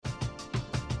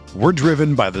We're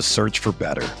driven by the search for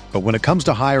better. But when it comes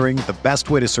to hiring, the best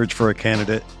way to search for a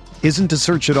candidate isn't to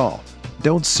search at all.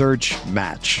 Don't search,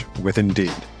 match with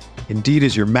Indeed. Indeed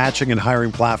is your matching and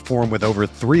hiring platform with over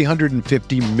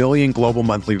 350 million global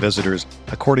monthly visitors,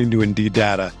 according to Indeed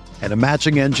data, and a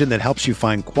matching engine that helps you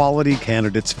find quality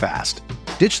candidates fast.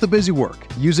 Ditch the busy work.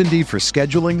 Use Indeed for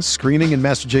scheduling, screening, and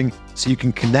messaging so you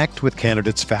can connect with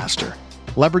candidates faster.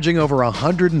 Leveraging over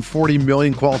 140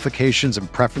 million qualifications and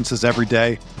preferences every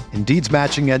day, Indeed's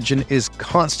matching engine is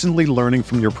constantly learning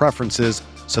from your preferences,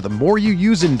 so the more you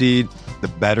use Indeed, the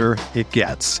better it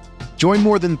gets. Join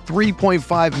more than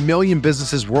 3.5 million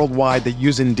businesses worldwide that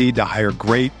use Indeed to hire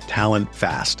great talent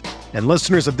fast. And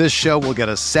listeners of this show will get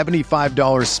a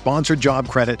 $75 sponsored job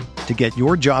credit to get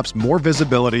your jobs more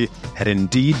visibility at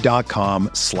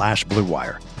Indeed.com/Blue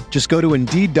Wire. Just go to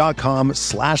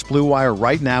Indeed.com/Blue Wire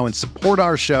right now and support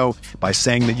our show by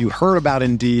saying that you heard about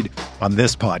Indeed on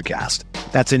this podcast.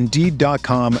 That's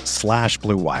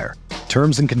Indeed.com/Blue Wire.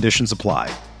 Terms and conditions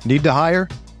apply. Need to hire?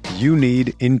 You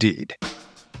need Indeed.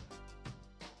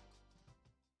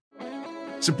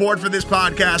 Support for this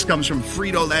podcast comes from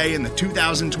Frito-Lay and the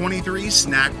 2023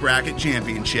 Snack Bracket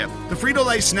Championship. The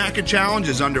Frito-Lay Snack Challenge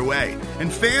is underway,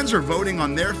 and fans are voting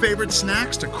on their favorite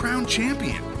snacks to crown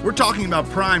champion. We're talking about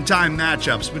prime-time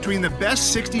matchups between the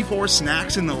best 64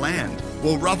 snacks in the land.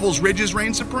 Will Ruffles Ridges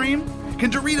reign supreme?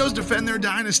 Can Doritos defend their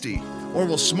dynasty? Or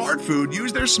will Smart Food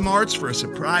use their smarts for a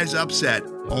surprise upset?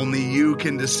 Only you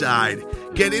can decide.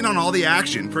 Get in on all the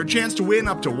action for a chance to win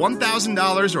up to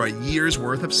 $1,000 or a year's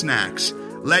worth of snacks.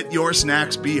 Let your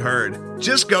snacks be heard.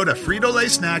 Just go to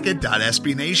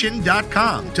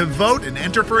fritolaysnacket.sbnation.com to vote and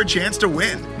enter for a chance to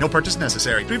win. No purchase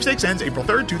necessary. Sweepstakes ends April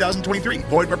 3rd, 2023.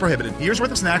 Void where prohibited. Year's worth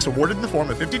of snacks awarded in the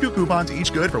form of 52 coupons,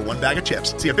 each good for one bag of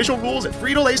chips. See official rules at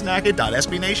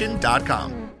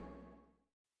fritolaysnacket.sbnation.com.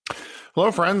 Hello,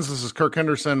 friends. This is Kirk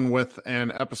Henderson with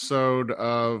an episode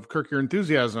of Kirk Your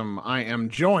Enthusiasm. I am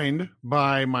joined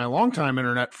by my longtime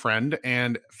internet friend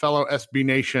and fellow SB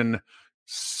Nation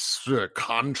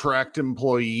contract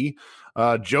employee,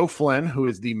 Joe Flynn, who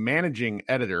is the managing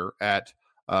editor at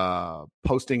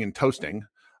Posting and Toasting,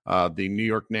 the New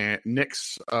York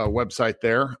Knicks website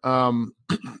there.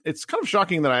 It's kind of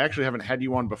shocking that I actually haven't had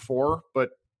you on before, but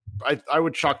I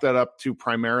would chalk that up to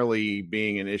primarily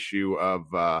being an issue of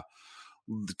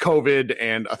COVID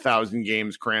and 1,000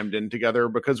 games crammed in together,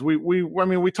 because we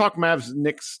talk Mavs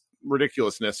Knicks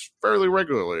ridiculousness fairly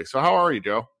regularly. So how are you,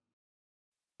 Joe?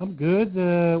 I'm good.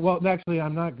 Well, actually,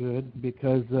 I'm not good,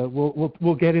 because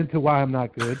we'll get into why I'm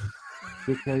not good.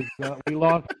 Because we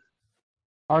lost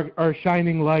our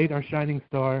shining light, our shining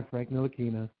star, Frank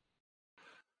Ntilikina.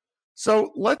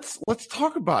 So let's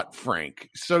talk about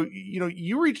Frank. So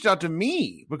you reached out to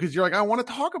me because you're like, I want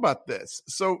to talk about this.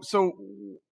 So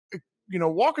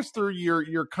walk us through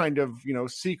your kind of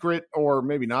secret, or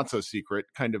maybe not so secret,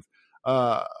 kind of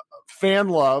fan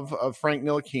love of Frank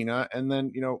Ntilikina, and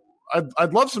then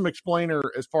I'd love some explainer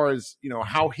as far as,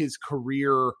 how his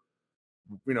career,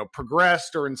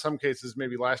 progressed, or in some cases,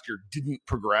 maybe last year didn't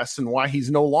progress, and why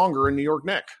he's no longer a New York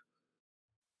Knick.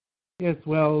 Yes,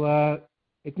 well,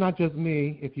 it's not just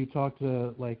me. If you talk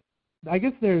to, I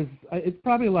guess it's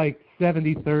probably like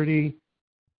 70-30.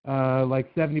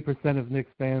 Like 70% of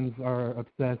Knicks fans are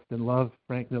obsessed and love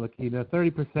Frank Ntilikina.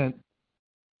 30%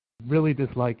 really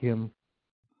dislike him.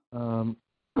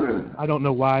 I don't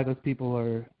know why. Those people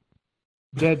are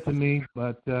dead to me,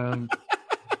 but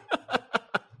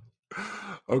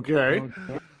okay.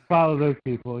 Follow those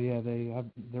people. Yeah,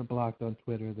 they're blocked on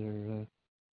Twitter.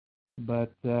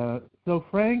 So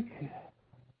Frank,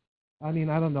 I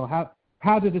don't know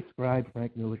how to describe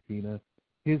Frank Ntilikina,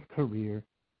 his career.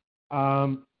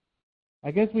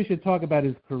 I guess we should talk about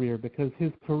his career, because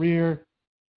his career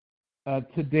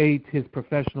to date, his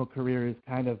professional career, is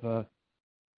kind of a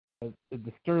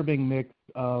disturbing mix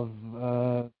of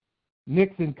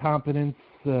Knicks incompetence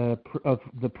of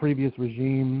the previous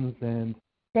regimes and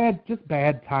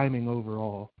bad timing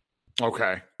overall.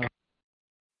 Okay.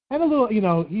 And a little,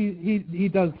 he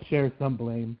does share some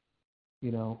blame.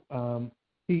 He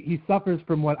suffers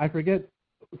from what I forget.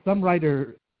 Some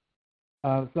writer,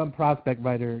 some prospect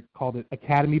writer called it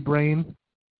academy brain.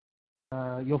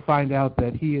 You'll find out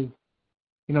that he is,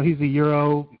 he's a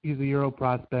Euro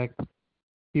prospect.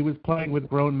 He was playing with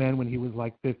grown men when he was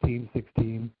like 15,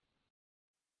 16.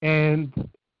 And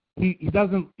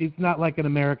it's not like an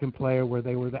American player where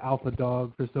they were the alpha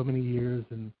dog for so many years.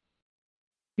 And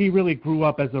he really grew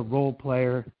up as a role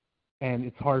player, and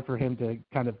it's hard for him to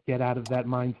kind of get out of that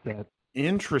mindset.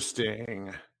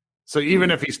 Interesting. So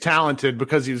even if he's talented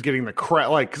because he was getting the crap,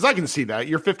 like, because I can see that.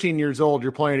 You're 15 years old,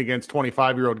 you're playing against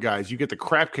 25-year-old guys, you get the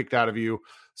crap kicked out of you.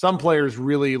 Some players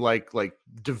really like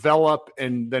develop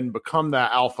and then become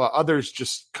that alpha. Others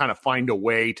just kind of find a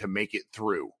way to make it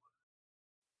through.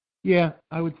 Yeah,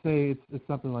 I would say it's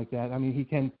something like that. I mean, he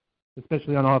can,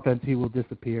 especially on offense, he will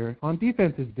disappear. On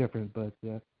defense is different, but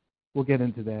we'll get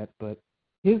into that. But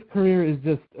his career is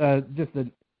just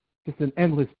an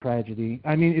endless tragedy.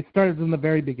 I mean, it started from the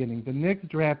very beginning. The Knicks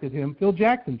drafted him. Phil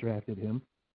Jackson drafted him.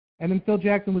 And then Phil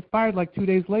Jackson was fired like 2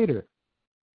 days later.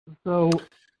 So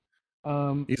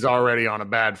he's already on a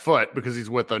bad foot because he's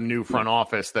with a new front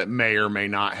office that may or may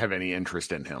not have any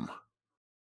interest in him.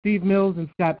 Steve Mills and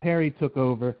Scott Perry took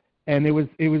over, and it was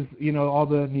all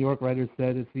the New York writers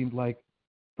said it seemed like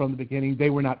from the beginning they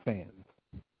were not fans.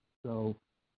 So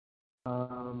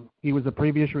he was a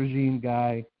previous regime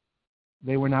guy.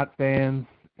 They were not fans,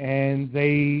 and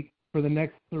they, for the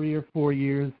next 3 or 4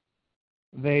 years,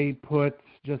 they put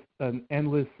just an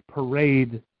endless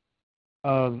parade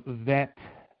of vet,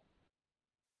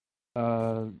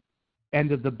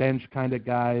 end of the bench kind of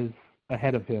guys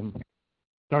ahead of him,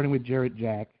 starting with Jarrett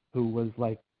Jack, who was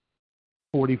like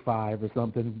 45 or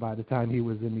something by the time he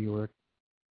was in New York.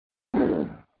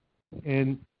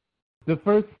 And the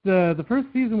first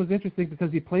season was interesting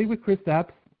because he played with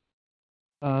Kristaps.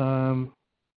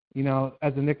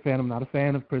 As a Knicks fan, I'm not a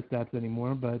fan of Kristaps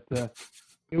anymore, but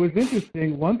it was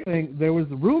interesting. One thing, there was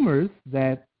rumors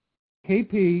that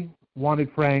KP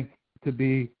wanted Frank to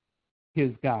be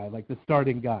his guy, like the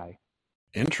starting guy.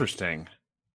 Interesting.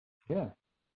 Yeah.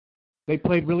 They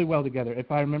played really well together.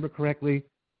 If I remember correctly,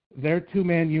 their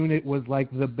two-man unit was like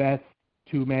the best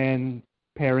two-man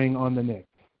pairing on the Knicks.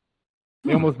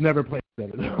 They almost never played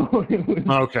together, though.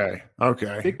 Okay.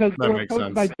 Because they that were makes coached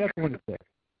sense. by Jeff Hornacek,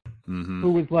 Mm-hmm.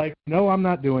 who was like, no, I'm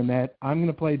not doing that. I'm going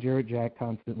to play Jarrett Jack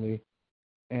constantly.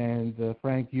 And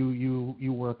Frank, you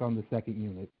work on the second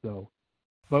unit. So,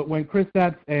 but when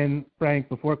Kristaps and Frank,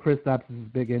 before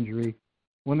Kristaps' big injury,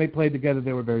 when they played together,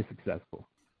 they were very successful.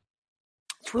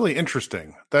 It's really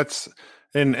interesting.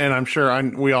 And I'm sure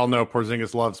we all know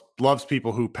Porzingis loves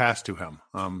people who pass to him.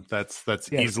 That's yes.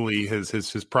 Easily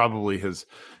his probably his.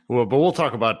 Well, but we'll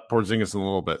talk about Porzingis in a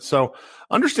little bit. So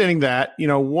understanding that,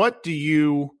 what do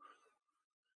you?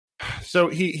 So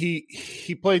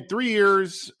he played 3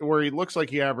 years where he looks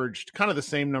like he averaged kind of the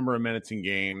same number of minutes in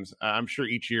games. I'm sure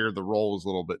each year the role was a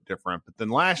little bit different, but then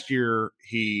last year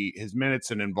his minutes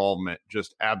and involvement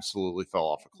just absolutely fell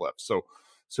off a cliff. So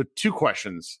two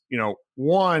questions.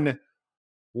 One,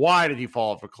 why did he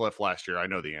fall off a cliff last year? I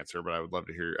know the answer, but I would love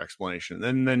to hear your explanation.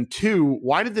 And then two,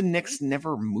 why did the Knicks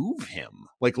never move him?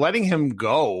 Like letting him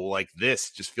go like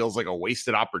this just feels like a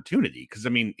wasted opportunity. Because I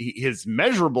mean, his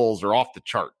measurables are off the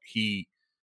chart. He's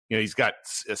got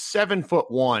a 7'1"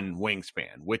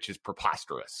 wingspan, which is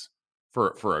preposterous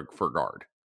for a guard.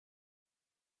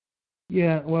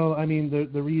 Yeah, well, I mean,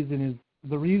 the reason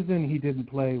he didn't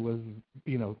play was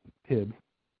Tibbs.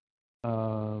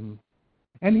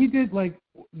 And he did,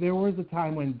 there was a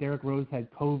time when Derrick Rose had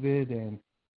COVID, and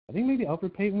I think maybe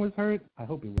Elfrid Payton was hurt. I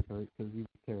hope he was hurt because he was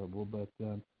terrible, but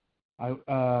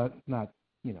not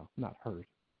hurt,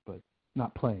 but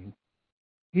not playing.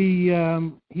 He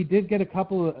did get a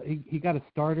couple of, he got a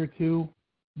start or two,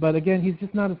 but again, he's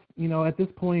just not, at this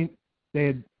point,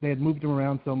 they had moved him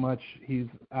around so much,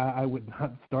 I would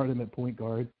not start him at point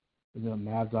guard. The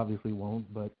Mavs obviously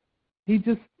won't, but he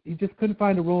just couldn't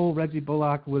find a role. Reggie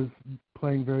Bullock was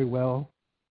playing very well.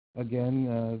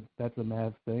 Again, that's a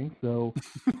Mavs thing. So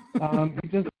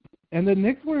and the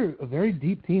Knicks were a very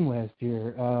deep team last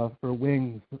year for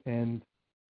wings, and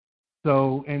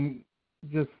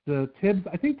just Tibbs.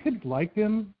 I think Tibbs liked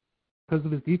him because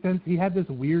of his defense. He had this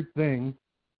weird thing.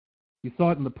 You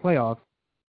saw it in the playoffs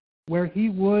where he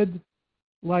would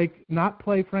not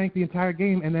play Frank the entire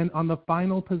game, and then on the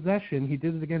final possession, he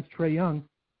did it against Trae Young.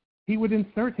 He would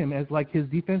insert him as his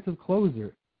defensive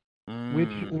closer, which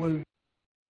was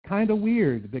kind of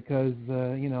weird because,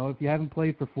 if you haven't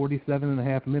played for 47 and a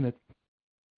half minutes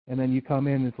and then you come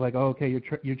in, it's like, oh, okay,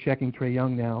 you're checking Trae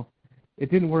Young now.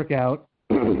 It didn't work out,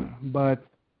 but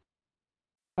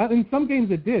in some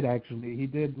games it did, actually. He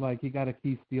did, he got a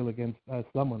key steal against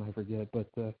someone, I forget, but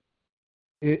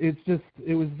it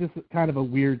was just kind of a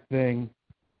weird thing.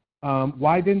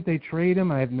 Why didn't they trade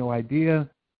him? I have no idea.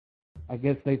 I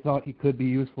guess they thought he could be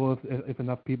useful if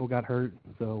enough people got hurt.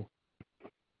 So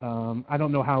I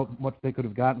don't know how much they could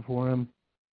have gotten for him,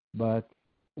 but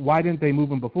why didn't they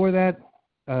move him before that?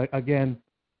 Again,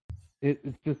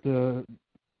 it's just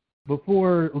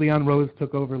before Leon Rose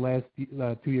took over 2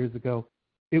 years ago,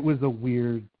 it was a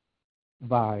weird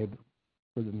vibe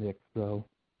for the Knicks. So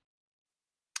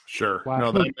Sure. Wow.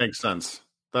 No, that makes sense.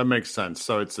 That makes sense.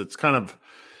 So it's kind of,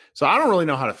 so I don't really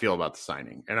know how to feel about the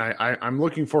signing, and I'm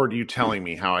looking forward to you telling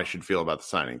me how I should feel about the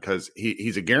signing, because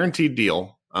he's a guaranteed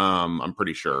deal. I'm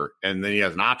pretty sure, and then he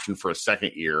has an option for a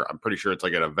second year. I'm pretty sure it's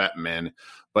like at a vet min,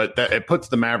 but that it puts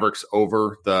the Mavericks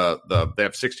over they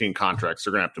have 16 contracts.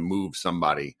 They're gonna have to move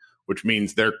somebody, which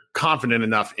means they're confident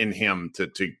enough in him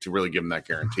to really give him that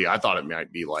guarantee. I thought it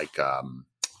might be like kind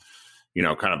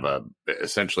of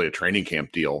essentially a training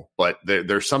camp deal, but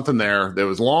there's something there that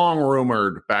was long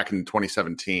rumored back in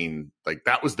 2017. Like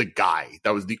that was the guy,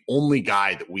 that was the only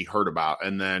guy that we heard about.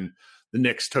 And then the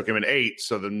Knicks took him at 8.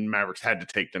 So the Mavericks had to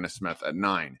take Dennis Smith at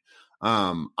 9.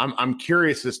 I'm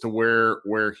curious as to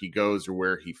where he goes or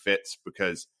where he fits,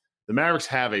 because the Mavericks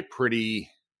have a pretty,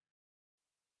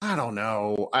 I don't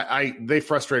know. They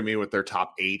frustrate me with their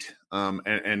top 8,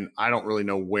 and I don't really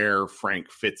know where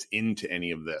Frank fits into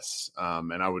any of this.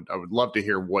 And I would love to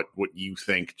hear what you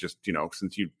think. Just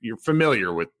since you're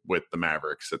familiar with the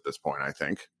Mavericks at this point, I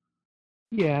think.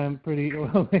 Yeah, I'm pretty.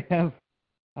 Well,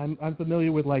 I'm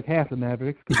familiar with like half the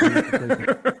Mavericks.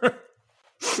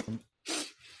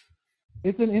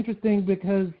 It's an interesting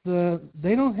because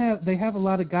they have a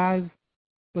lot of guys,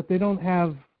 but they don't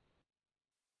have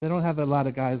a lot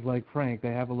of guys like Frank.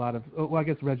 They have a lot of, I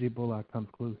guess Reggie Bullock comes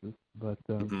closest, but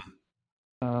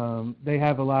they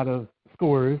have a lot of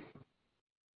scorers.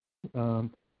 Tim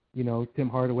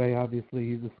Hardaway,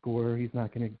 obviously, he's a scorer. He's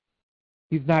not going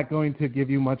to give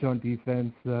you much on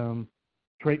defense.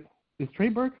 Is Trey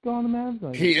Burke still on the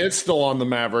Mavs? He is still on the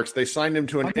Mavericks. They signed him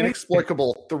to an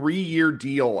inexplicable 3-year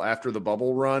deal after the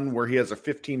bubble run, where he has a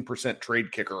 15%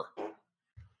 trade kicker.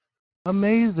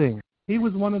 Amazing. He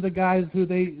was one of the guys who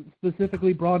they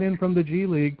specifically brought in from the G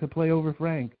League to play over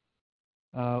Frank,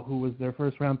 who was their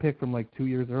first-round pick from like 2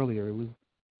 years earlier. It was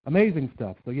amazing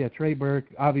stuff. So, yeah, Trey Burke,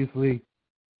 obviously,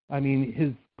 I mean,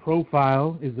 his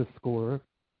profile is a scorer.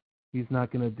 He's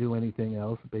not going to do anything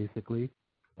else, basically.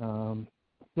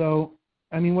 So,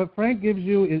 I mean, what Frank gives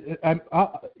you is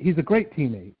he's a great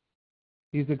teammate.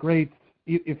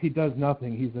 If he does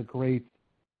nothing, he's a great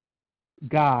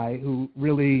guy who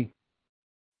really –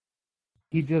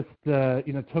 he just,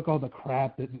 took all the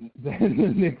crap that the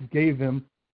Knicks gave him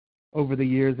over the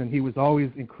years, and he was always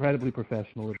incredibly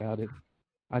professional about it.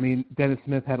 I mean, Dennis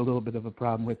Smith had a little bit of a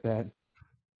problem with that,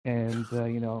 and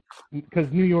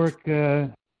because New York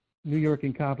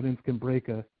incompetence can break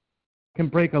a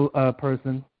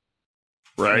person,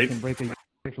 right? It can break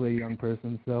especially a young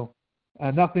person. So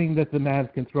nothing that the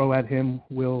Mavs can throw at him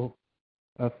will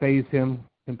faze him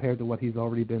compared to what he's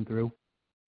already been through.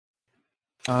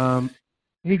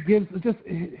 He gives just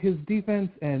his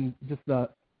defense, and just the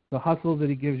hustle that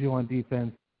he gives you on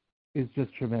defense is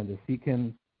just tremendous. He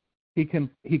can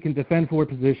defend 4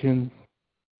 positions.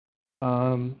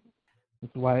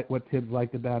 That's what Tibbs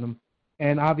liked about him.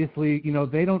 And obviously,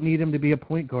 they don't need him to be a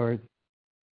point guard.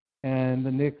 And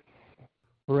the Knicks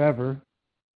forever,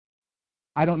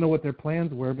 I don't know what their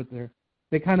plans were, but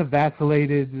they kind of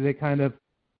vacillated. They kind of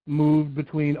moved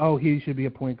between, he should be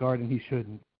a point guard and he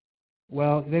shouldn't.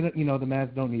 Well, they don't, the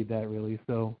Mavs don't need that really.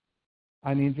 So,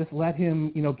 I mean, just let him,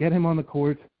 get him on the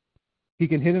court. He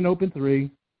can hit an open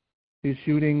 3. His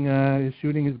shooting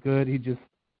is good.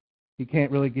 He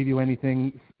can't really give you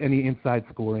any inside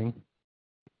scoring.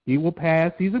 He will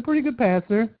pass. He's a pretty good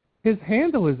passer. His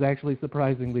handle is actually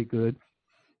surprisingly good.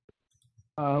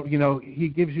 He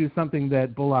gives you something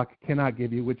that Bullock cannot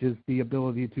give you, which is the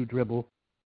ability to dribble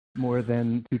more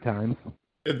than 2 times.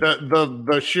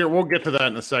 The sheer, we'll get to that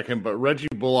in a second, but Reggie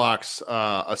Bullock's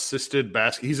assisted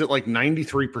basket, he's at like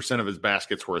 93% of his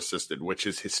baskets were assisted, which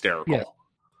is hysterical.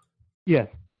 Yes.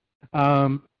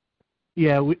 We're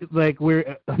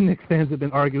Knicks fans have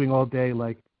been arguing all day.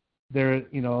 Like,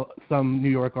 some New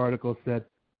York article said,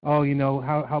 how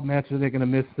much are they going to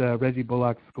miss Reggie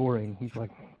Bullock's scoring? He's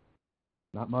like,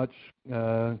 not much. He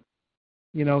can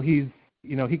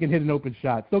hit an open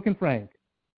shot. So can Frank.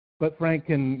 But Frank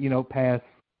can, pass.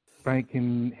 Frank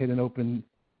can hit an open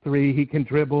 3. He can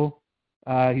dribble.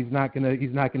 He's not gonna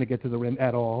get to the rim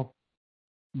at all.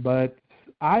 But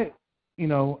I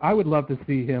would love to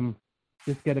see him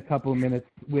just get a couple of minutes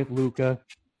with Luka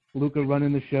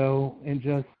running the show, and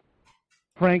just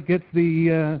Frank gets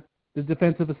the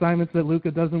defensive assignments that Luka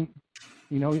doesn't,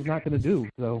 he's not going to do.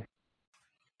 So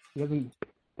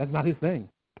that's not his thing.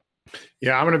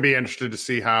 Yeah, I'm going to be interested to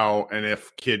see how and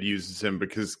if Kidd uses him,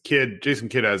 because Jason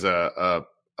Kidd has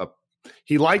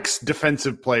he likes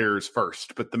defensive players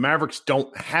first, but the Mavericks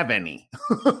don't have any.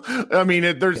 I mean,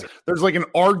 there's like an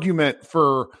argument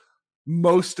for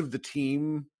most of the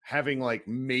team having like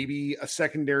maybe a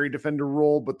secondary defender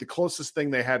role, but the closest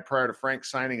thing they had prior to Frank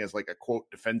signing as like a quote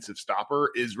defensive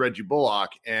stopper is Reggie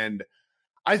Bullock. And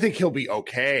I think he'll be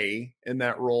okay in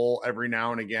that role every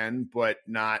now and again, but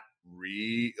not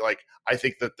I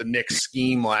think that the Knicks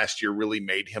scheme last year really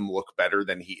made him look better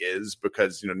than he is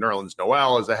because, Nerlens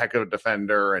Noel is a heck of a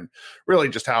defender, and really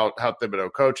just how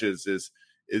Thibodeau coaches is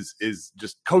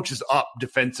just coaches up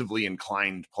defensively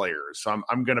inclined players. So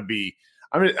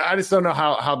I just don't know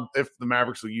how if the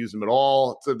Mavericks will use him at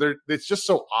all. So it's just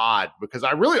so odd because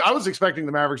I was expecting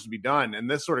the Mavericks to be done, and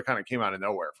this sort of kind of came out of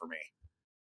nowhere for me.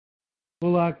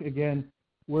 Bullock, again,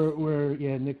 we're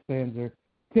Knicks fans are.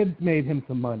 Tibbs made him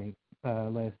some money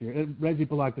last year. Reggie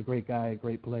Bullock's a great guy, a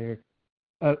great player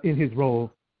in his role,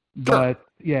 but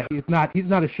he's not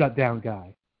a shutdown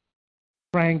guy.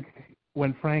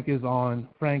 When Frank is on,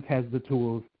 Frank has the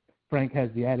tools. Frank has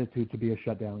the attitude to be a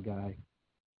shutdown guy,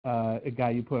 a guy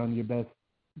you put on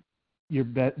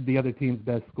the other team's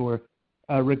best score,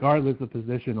 regardless of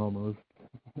position almost.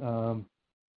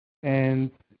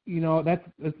 And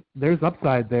there's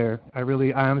upside there. I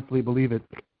honestly believe it.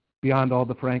 Beyond all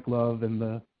the Frank love and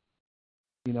at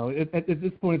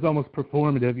this point it's almost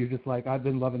performative. You're just like, I've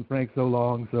been loving Frank so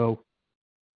long, so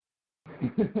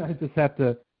I just have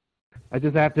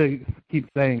to keep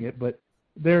saying it. But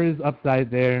there is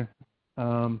upside there,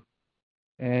 and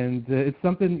it's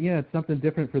something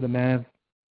different for the Mavs.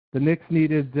 The Knicks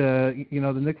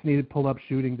needed pull-up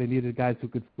shooting. They needed guys who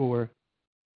could score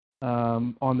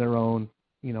on their own,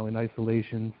 in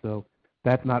isolation. So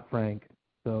that's not Frank.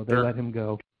 So they let him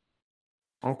go.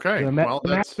 Okay, the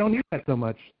Mavs don't need that so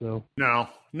much. So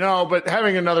no, but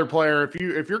having another player, if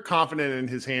you're confident in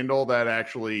his handle, that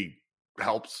actually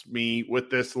helps me with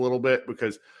this a little bit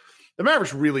because the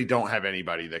Mavericks really don't have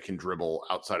anybody that can dribble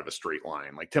outside of a straight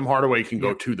line. Like Tim Hardaway can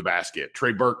go to the basket,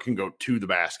 Trey Burke can go to the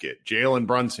basket, Jalen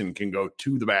Brunson can go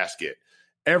to the basket.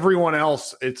 Everyone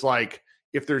else, it's like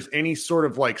if there's any sort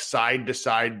of like side to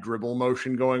side dribble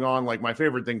motion going on, like my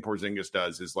favorite thing Porzingis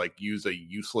does is like use a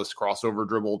useless crossover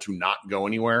dribble to not go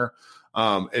anywhere.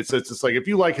 It's just like, if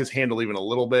you like his handle even a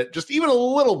little bit, just even a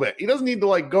little bit, he doesn't need to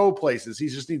like go places. He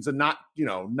just needs to not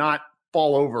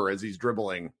fall over as he's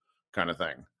dribbling kind of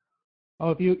thing.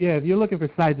 Oh, if you're looking for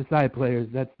side to side players,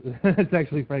 that's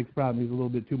actually Frank's problem. He's a little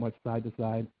bit too much side to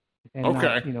side and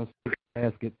not,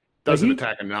 basket. Doesn't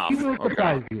attack enough. He will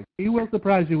surprise you. He will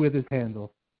surprise you with his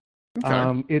handle.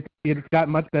 Okay. It's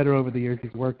gotten much better over the years.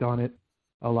 He's worked on it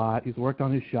a lot. He's worked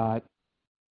on his shot.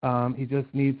 He just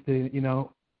needs to,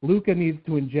 Luka needs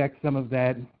to inject some of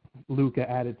that Luka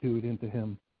attitude into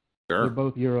him. Sure. They're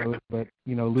both Euros, but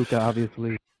Luka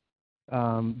obviously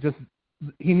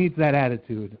he needs that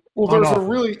attitude. Well, there's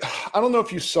I don't know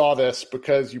if you saw this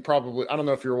because I don't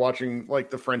know if you're watching like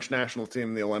the French national team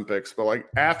in the Olympics, but like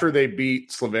after they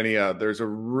beat Slovenia, there's a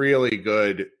really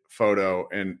good photo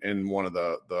in one of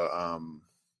the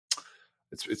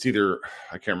it's either,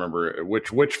 I can't remember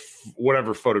which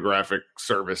whatever photographic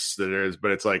service that it is, but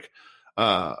it's like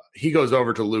he goes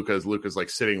over to Luka's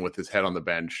like sitting with his head on the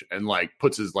bench and like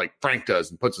Frank does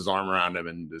and puts his arm around him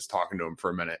and is talking to him for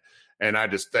a minute. And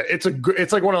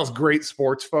it's like one of those great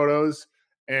sports photos,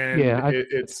 and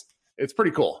it's pretty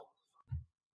cool.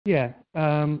 Yeah.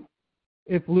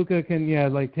 If Luka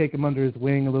can, like take him under his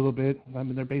wing a little bit. I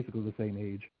mean, they're basically the same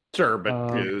age. Sure,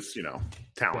 but is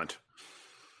talent.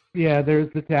 Yeah,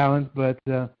 there's the talent, but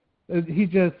he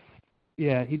just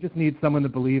needs someone to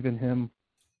believe in him.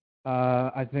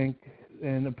 I think,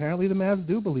 and apparently the Mavs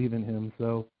do believe in him.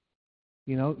 So,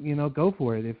 go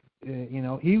for it. If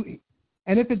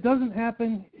and if it doesn't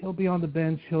happen, he'll be on the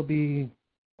bench. He'll be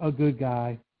a good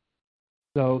guy.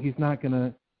 So he's not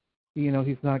gonna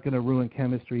ruin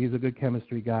chemistry. He's a good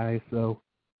chemistry guy. So,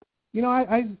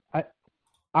 I'm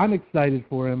excited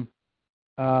for him.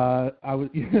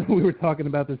 We were talking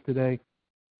about this today.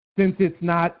 Since it's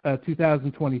not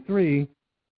 2023,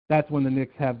 that's when the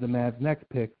Knicks have the Mavs next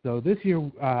pick. So this year,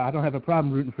 I don't have a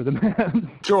problem rooting for the Mavs.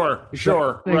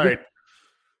 Sure, right.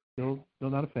 Still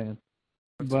not a fan.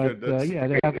 That's but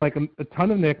they have like a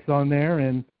ton of Knicks on there,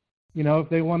 and if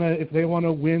they want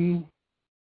to win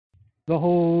the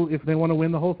whole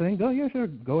thing, sure,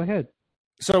 go ahead.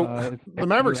 So the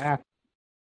Mavericks,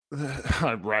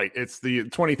 right? It's the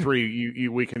 23.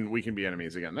 We can be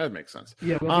enemies again. That makes sense.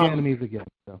 Yeah, we'll be enemies again.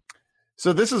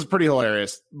 So this is pretty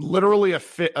hilarious. Literally a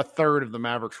third of the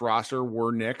Mavericks roster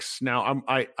were Knicks. Now,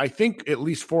 I think at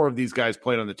least 4 of these guys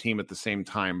played on the team at the same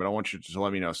time, but I want you to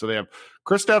let me know. So they have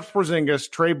Kristaps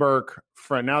Porzingis, Trey Burke.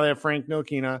 Now they have Frank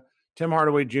Ntilikina, Tim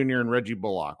Hardaway Jr., and Reggie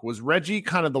Bullock. Was Reggie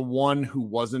kind of the one who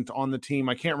wasn't on the team?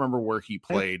 I can't remember where he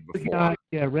played before.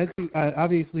 Reggie.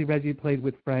 Obviously, Reggie played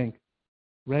with Frank.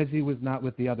 Reggie was not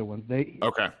with the other ones.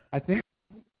 Okay. I think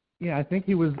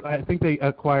he was. I think they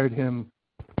acquired him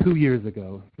 2 years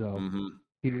ago, so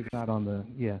he was not on the.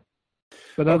 Yeah.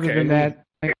 But other than that,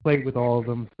 I played with all of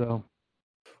them. So.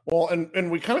 Well,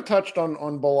 and we kind of touched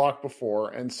on Bullock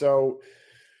before, and so.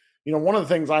 One of the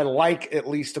things I like at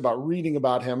least about reading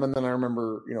about him, and then I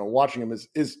remember, watching him is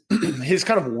his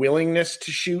kind of willingness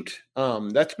to shoot.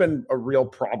 That's been a real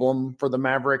problem for the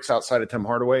Mavericks outside of Tim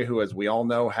Hardaway, who, as we all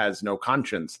know, has no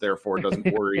conscience, therefore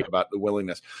doesn't worry about the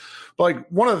willingness.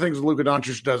 But one of the things Luka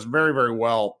Doncic does very, very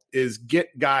well is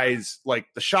get guys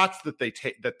like the shots that they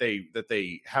take, that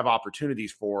they have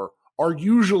opportunities for, are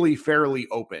usually fairly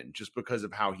open just because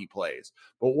of how he plays.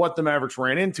 But what the Mavericks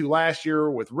ran into last year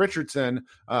with Richardson,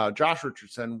 Josh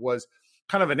Richardson, was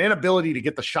kind of an inability to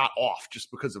get the shot off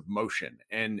just because of motion.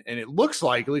 And it looks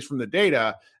like, at least from the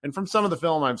data and from some of the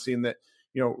film I've seen, that,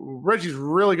 Reggie's a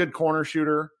really good corner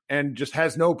shooter and just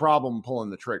has no problem pulling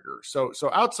the trigger. So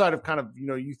outside of kind of,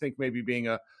 you think maybe being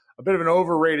a bit of an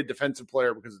overrated defensive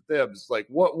player because of Thibs, like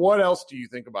what else do you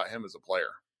think about him as a player?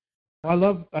 I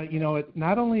love,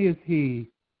 not only is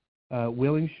he a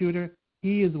willing shooter,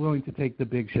 he is willing to take the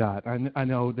big shot. I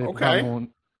know that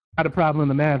not a problem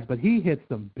in the Mavs, but he hits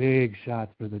some big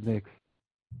shots for the Knicks.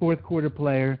 Fourth quarter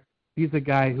player. He's a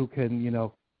guy who can,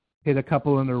 hit a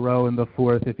couple in a row in the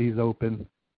fourth if he's open.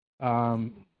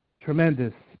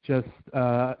 Tremendous. Just,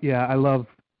 I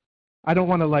don't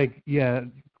want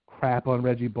to crap on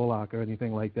Reggie Bullock or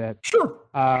anything like that. Sure.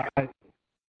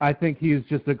 I think he's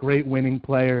just a great winning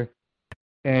player.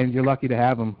 And you're lucky to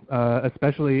have him,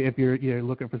 especially if you're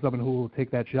looking for someone who will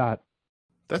take that shot.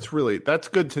 That's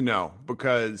good to know,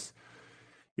 because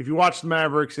if you watch the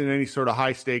Mavericks in any sort of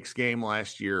high stakes game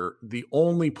last year, the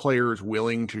only players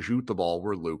willing to shoot the ball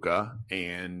were Luka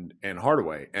and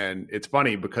Hardaway. And it's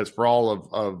funny because for all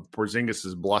of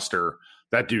Porzingis's bluster,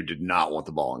 that dude did not want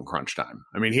the ball in crunch time.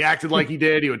 I mean, he acted like he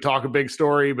did. He would talk a big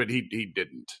story, but he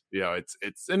didn't. I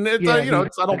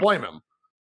don't blame him.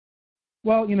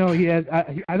 Well, he had.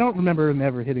 I don't remember him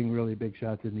ever hitting really big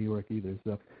shots in New York either.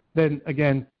 So then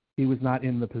again, he was not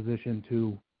in the position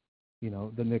to,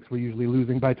 the Knicks were usually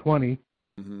losing by 20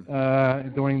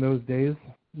 during those days.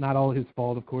 Not all his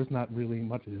fault, of course. Not really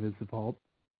much of his fault.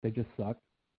 They just sucked.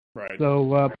 Right.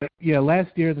 So,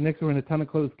 last year the Knicks were in a ton of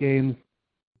close games,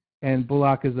 and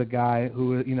Bullock is a guy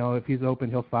who, if he's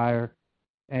open, he'll fire,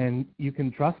 and you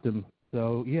can trust him.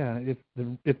 So, if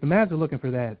the Mavs are looking for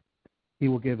that, he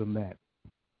will give them that.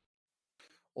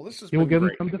 Well, this he will give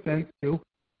him some defense too.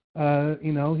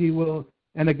 He will,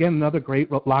 and again, another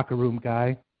great locker room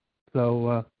guy.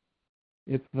 So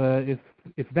if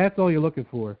that's all you're looking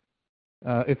for,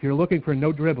 if you're looking for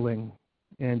no dribbling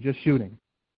and just shooting,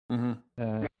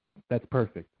 that's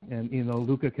perfect. And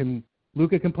Luka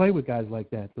can play with guys like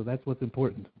that. So that's what's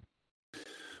important.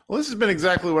 Well, this has been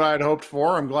exactly what I had hoped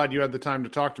for. I'm glad you had the time to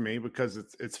talk to me, because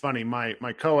it's funny.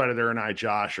 My co-editor and I,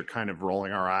 Josh, are kind of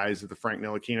rolling our eyes at the Frank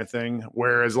Ntilikina thing,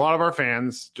 whereas a lot of our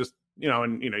fans just, you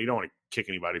don't want to kick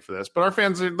anybody for this, but our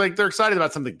fans are they're excited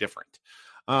about something different.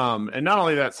 And not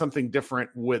only that, something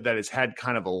different that has had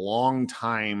kind of a long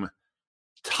time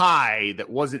tie that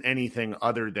wasn't anything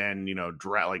other than,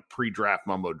 pre-draft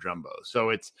mumbo jumbo.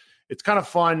 So it's kind of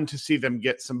fun to see them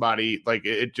get somebody like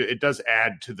it does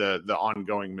add to the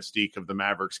ongoing mystique of the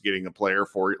Mavericks getting a player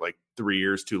for 3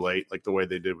 years too late, like the way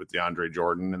they did with DeAndre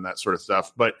Jordan and that sort of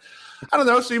stuff. But I don't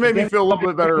know. So you made me feel a little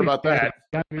bit better about that.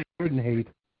 DeAndre Jordan hate.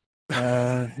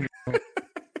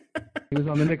 He was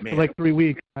on the Knicks for 3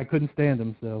 weeks. I couldn't stand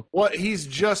him. So he's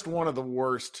just one of the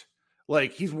worst.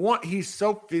 He's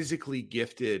so physically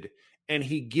gifted and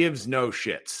he gives no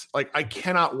shits. I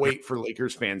cannot wait for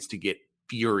Lakers fans to get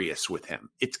furious with him.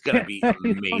 It's gonna be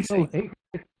amazing.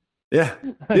 Yeah.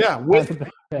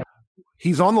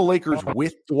 He's on the Lakers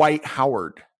with Dwight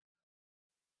Howard.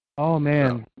 Oh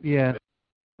man, yeah.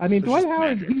 I mean, Dwight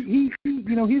Howard, he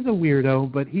he's a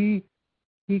weirdo, but he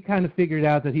kind of figured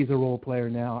out that he's a role player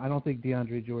now. I don't think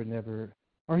DeAndre Jordan ever,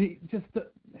 or he just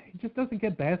doesn't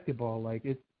get basketball.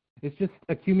 It's just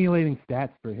accumulating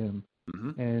stats for him,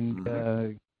 and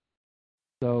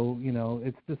so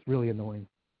it's just really annoying.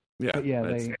 Yeah,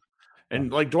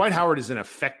 Dwight Howard is an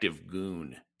effective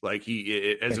goon.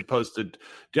 As opposed to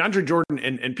DeAndre Jordan,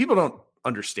 and people don't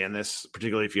understand this,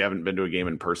 particularly if you haven't been to a game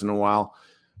in person in a while.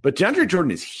 But DeAndre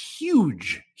Jordan is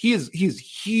huge. He's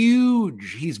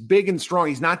huge. He's big and strong.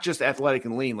 He's not just athletic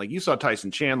and lean. You saw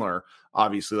Tyson Chandler,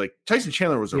 obviously. Tyson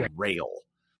Chandler was a rail.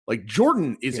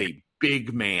 Jordan is a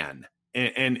big man,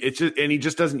 and he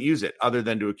just doesn't use it other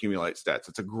than to accumulate stats.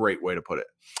 It's a great way to put it.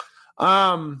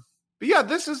 But yeah,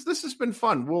 this has been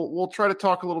fun. We'll try to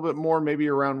talk a little bit more maybe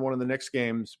around one of the next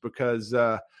games, because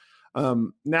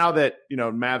Now that,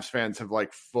 Mavs fans have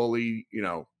like fully,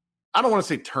 I don't want to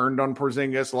say turned on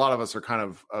Porzingis. A lot of us are kind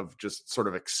of just sort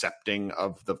of accepting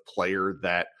of the player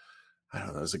that, I don't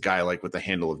know, there's a guy like with the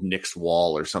handle of Nick's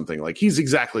Wall or something. Like, he's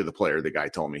exactly the player the guy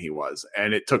told me he was.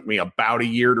 And it took me about a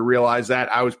year to realize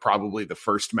that. I was probably the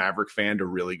first Maverick fan to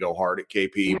really go hard at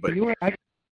KP. But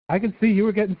I can see you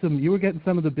were getting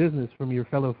some of the business from your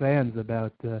fellow fans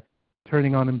about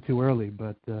turning on him too early.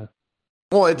 But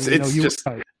well,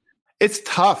 it's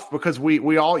tough because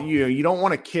we all, you don't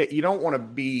want to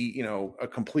be, a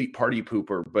complete party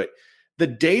pooper, but the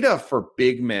data for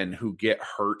big men who get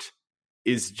hurt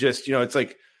is just, it's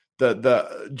like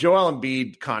the Joel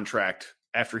Embiid contract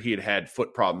after he had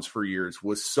foot problems for years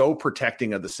was so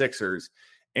protecting of the Sixers,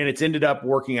 and it's ended up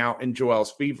working out in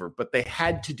Joel's favor, but they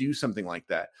had to do something like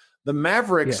that. The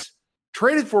Mavericks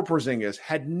traded for Porzingis,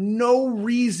 had no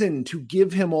reason to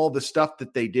give him all the stuff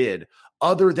that they did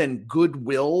other than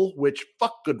goodwill, which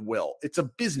fuck goodwill. It's a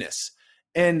business.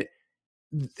 And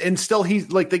still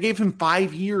he's like, they gave him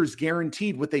 5 years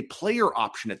guaranteed with a player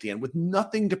option at the end with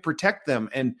nothing to protect them.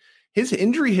 And his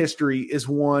injury history is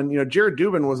one, Jared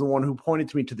Dubin was the one who pointed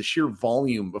to me to the sheer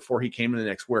volume before he came to the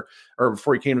Knicks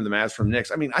before he came to the Mavs from the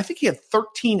Knicks. I mean, I think he had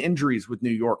 13 injuries with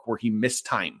New York where he missed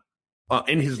time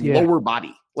in his lower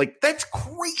body. Like, that's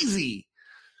crazy.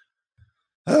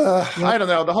 I don't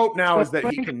know. The hope now is that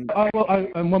Frank, he can.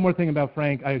 And one more thing about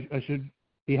Frank,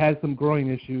 he has some growing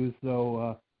issues,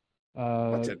 so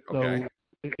that's it. Okay. So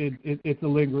it's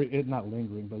not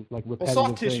lingering, but it's like repetitive. Well,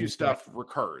 soft tissue stuff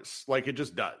recurs, like it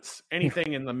just does.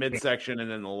 Anything in the midsection and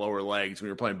then the lower legs when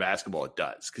you're playing basketball, it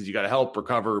does, because you got to help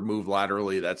recover, move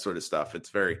laterally, that sort of stuff. It's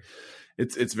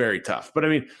very tough. But I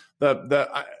mean,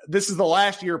 this is the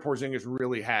last year Porzingis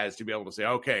really has to be able to say,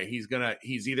 okay,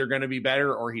 he's either gonna be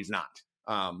better or he's not.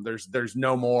 There's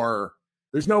no more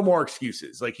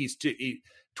excuses. Like, he's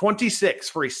 26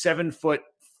 for a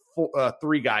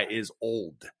 7'3" guy is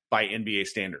old by NBA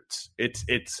standards. It's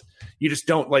you just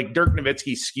don't, like, Dirk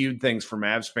Nowitzki skewed things for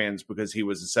Mavs fans because he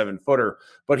was a 7-footer,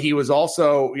 but he was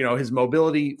also, his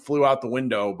mobility flew out the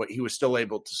window, but he was still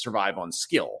able to survive on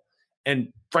skill.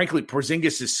 And frankly,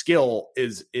 Porzingis' skill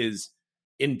is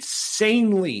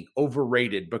insanely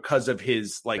overrated because of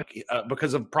his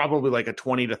because of probably like a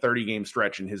 20 to 30 game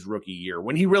stretch in his rookie year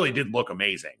when he really did look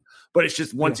amazing. But it's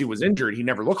just once he was injured, he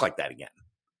never looked like that again.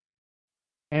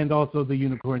 And also the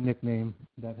unicorn nickname.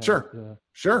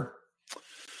 Sure.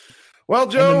 Well,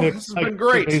 Joe, this has been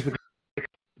great.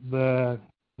 Their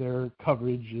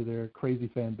coverage, their crazy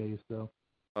fan base. So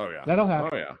that'll happen.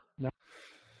 Oh yeah. No.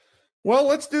 Well,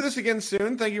 let's do this again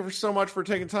soon. Thank you so much for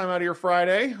taking time out of your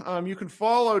Friday. You can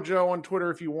follow Joe on Twitter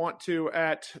if you want to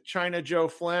at China Joe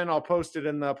Flynn. I'll post it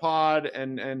in the pod,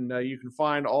 and you can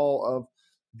find all of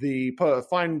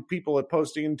find people at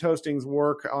Posting and Toasting's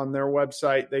work on their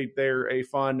website. They're a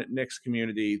fun Knicks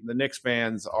community. The Knicks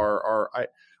fans are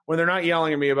when they're not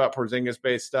yelling at me about Porzingis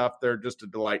based stuff, they're just a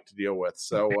delight to deal with.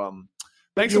 So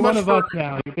thanks so much. You're one of us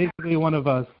now. You're basically one of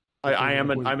us. I'm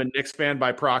a Knicks fan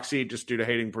by proxy, just due to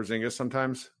hating Porzingis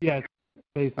sometimes. Yes,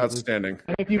 basically. Outstanding.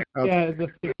 And if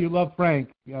you love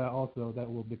Frank, also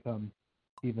that will become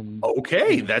even.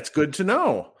 Okay, that's good to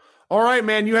know. All right,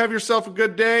 man. You have yourself a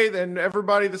good day. Then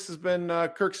everybody, this has been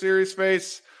Kirk Serious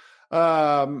Face,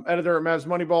 editor at Mavs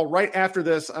Moneyball. Right after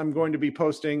this, I'm going to be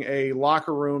posting a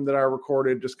locker room that I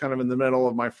recorded just kind of in the middle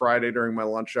of my Friday during my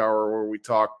lunch hour, where we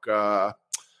talk.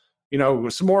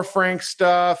 Some more Frank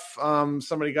stuff.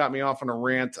 Somebody got me off on a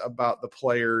rant about the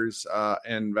players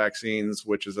and vaccines,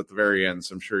 which is at the very end.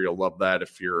 So I'm sure you'll love that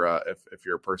if you're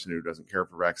a person who doesn't care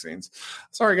for vaccines.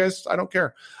 Sorry, guys, I don't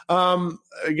care.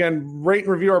 Again, rate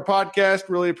and review our podcast.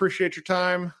 Really appreciate your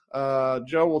time.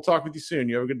 Joe, we'll talk with you soon.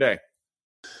 You have a good day.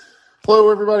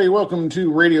 Hello, everybody. Welcome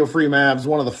to Radio Free Mavs,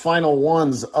 one of the final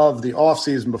ones of the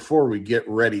offseason before we get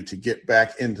ready to get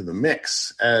back into the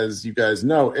mix. As you guys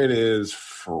know, it is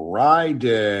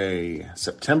Friday,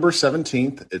 September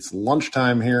 17th. It's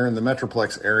lunchtime here in the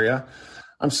Metroplex area.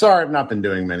 I'm sorry I've not been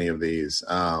doing many of these.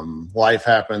 Life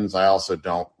happens. I also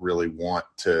don't really want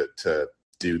to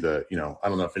do the, I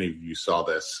don't know if any of you saw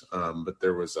this, but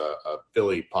there was a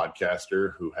Philly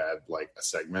podcaster who had like a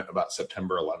segment about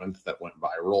September 11th that went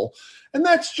viral. And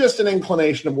that's just an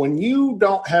inclination of when you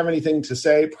don't have anything to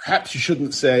say, perhaps you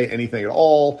shouldn't say anything at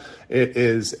all. It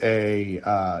is I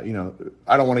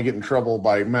don't want to get in trouble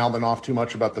by mouthing off too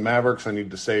much about the Mavericks. I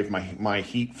need to save my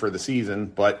heat for the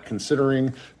season. But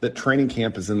considering that training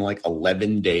camp is in like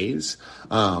 11 days,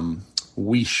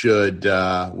 we should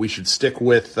stick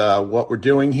with what we're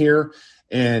doing here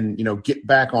and, get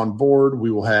back on board.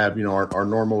 We will have, our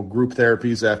normal group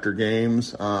therapies after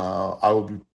games. I will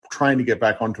be trying to get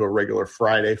back onto a regular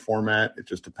Friday format. It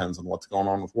just depends on what's going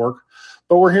on with work.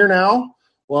 But we're here now.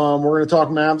 We're going to talk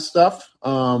Mavs stuff.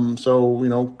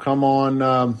 So, come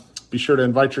on. Be sure to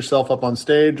invite yourself up on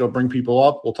stage. I'll bring people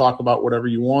up. We'll talk about whatever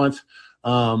you want.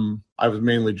 I was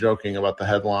mainly joking about the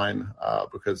headline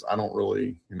because I don't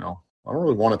really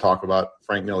want to talk about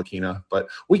Frank Ntilikina, but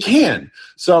we can.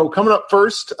 So coming up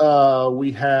first,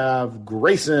 we have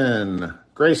Grayson.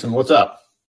 Grayson, what's up?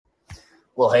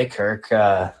 Well, hey, Kirk.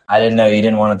 I didn't know you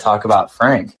didn't want to talk about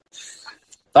Frank.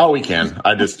 Oh, we can.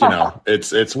 I just,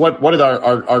 it's what did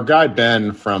our guy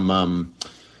Ben from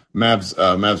Mavs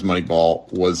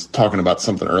Moneyball was talking about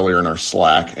something earlier in our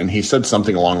Slack, and he said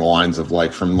something along the lines of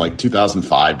from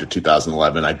 2005 to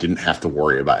 2011, I didn't have to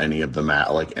worry about any of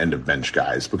the end of bench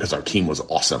guys because our team was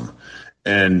awesome.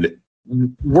 And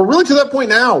we're really to that point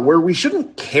now where we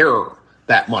shouldn't care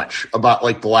that much about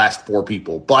the last four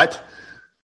people. But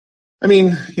I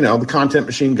mean, the content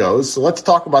machine goes. So let's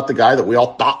talk about the guy that we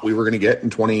all thought we were going to get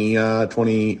in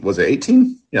 2020. Was it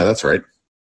 18? Yeah, that's right.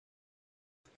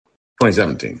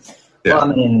 2017. Yeah.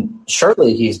 Well, I mean,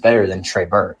 surely he's better than Trey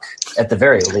Burke at the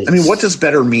very least. I mean, what does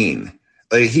better mean?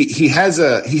 He has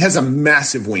a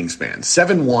massive wingspan,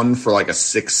 7'1" for a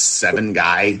 6'7"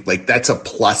 guy. That's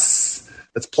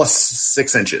plus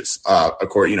 6 inches.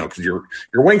 According, because your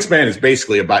wingspan is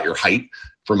basically about your height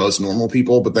for most normal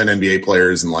people, but then NBA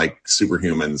players and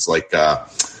superhumans,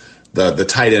 the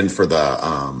tight end for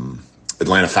the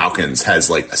Atlanta Falcons has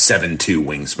a 7'2"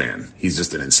 wingspan. He's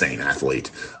just an insane athlete.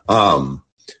 And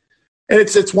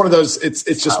it's one of those, it's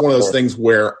just one of those things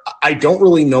where I don't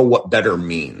really know what better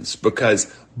means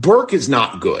because Burke is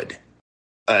not good.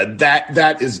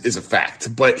 That is a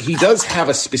fact, but he does have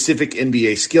a specific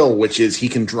NBA skill, which is he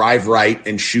can drive right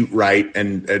and shoot right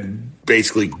and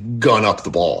basically gun up the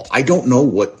ball. I don't know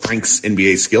what Frank's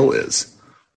NBA skill is.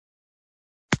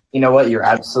 You know what? You're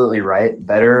absolutely right.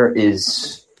 Better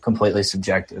is completely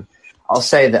subjective. I'll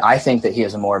say that I think that he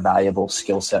has a more valuable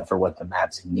skill set for what the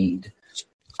Mavs need.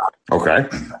 Okay.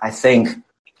 I think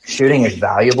shooting is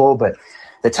valuable, but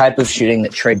the type of shooting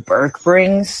that Trey Burke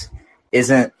brings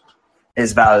isn't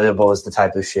as valuable as the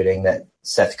type of shooting that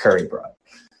Seth Curry brought.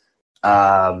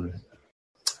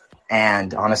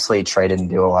 And honestly, Trey didn't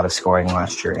do a lot of scoring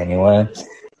last year anyway.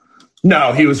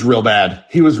 No, he was real bad.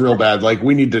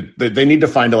 They need to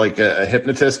find a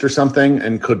hypnotist or something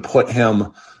and could put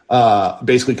him,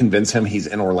 basically convince him he's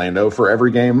in Orlando for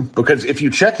every game. Because if you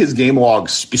check his game log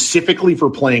specifically for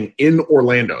playing in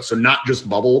Orlando, so not just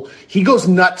bubble, he goes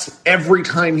nuts every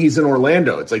time he's in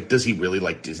Orlando. It's does he really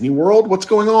like Disney World? What's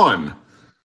going on?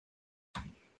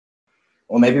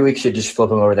 Well, maybe we should just flip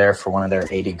him over there for one of their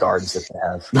 80 guards that they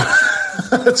have.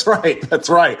 That's right.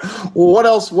 Well, what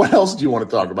else do you want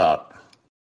to talk about?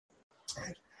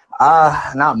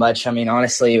 Not much. I mean,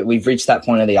 honestly, we've reached that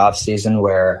point of the offseason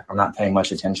where I'm not paying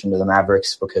much attention to the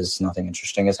Mavericks because nothing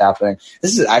interesting is happening.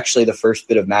 This is actually the first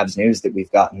bit of Mavs news that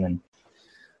we've gotten in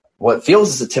what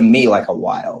feels to me like a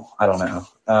while. I don't know.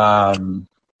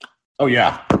 Oh,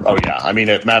 yeah. I mean,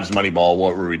 at Mavs Moneyball,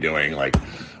 what were we doing?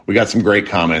 We got some great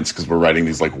comments because we're writing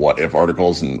these what if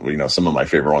articles, and some of my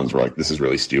favorite ones were this is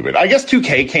really stupid. I guess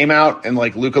 2K came out and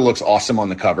Luka looks awesome on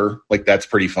the cover. That's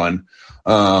pretty fun.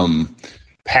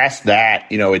 Past that,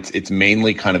 it's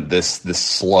mainly kind of this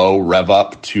slow rev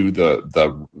up to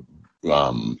the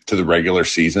regular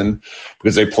season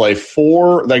because they play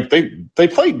they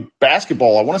play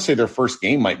basketball. I want to say their first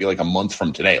game might be a month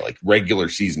from today, regular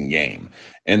season game.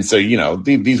 And so,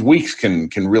 these weeks can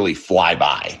really fly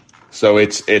by. So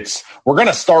we're going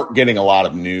to start getting a lot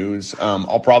of news.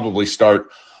 I'll probably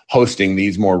start hosting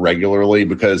these more regularly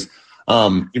because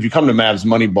if you come to Mavs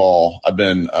Moneyball, I've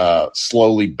been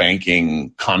slowly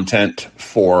banking content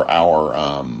for our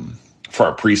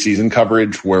preseason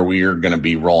coverage where we are going to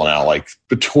be rolling out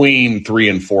between 3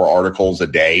 and 4 articles a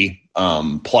day,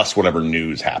 plus whatever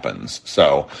news happens.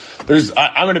 So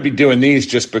I'm going to be doing these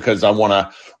just because I want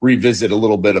to revisit a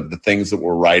little bit of the things that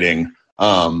we're writing.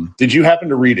 Did you happen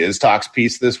to read Iztok's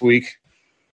piece this week?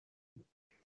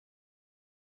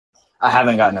 I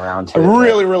haven't gotten around to it. I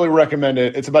really recommend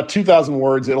it. It's about 2,000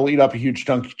 words. It'll eat up a huge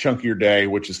chunk of your day,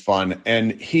 which is fun.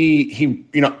 And he,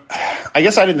 I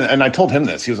guess I didn't, and I told him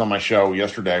this. He was on my show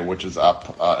yesterday, which is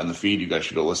up in the feed. You guys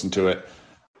should go listen to it.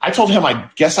 I told him I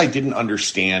guess I didn't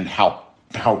understand how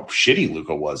shitty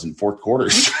Luka was in fourth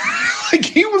quarters.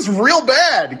 He was real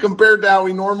bad compared to how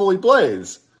he normally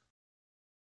plays.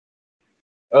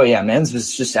 Oh, yeah, Mans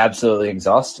was just absolutely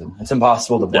exhausted. It's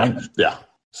impossible to blame him. Yeah.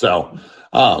 So,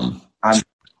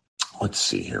 let's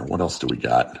see here. What else do we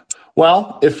got?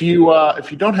 Well, if you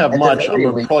don't have At the much, very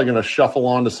I'm least- probably going to shuffle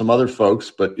on to some other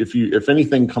folks. But if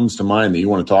anything comes to mind that you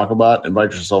want to talk about,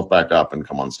 invite yourself back up and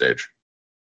come on stage.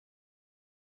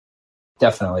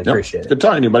 Definitely appreciate it. Good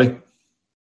talking to you, buddy.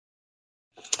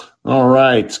 All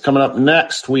right, coming up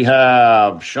next we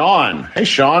have Sean. Hey,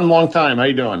 Sean, long time. How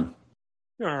you doing?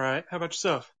 All right. How about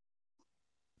yourself?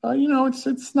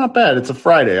 It's not bad. It's a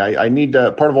Friday. I need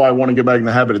to. Part of why I want to get back in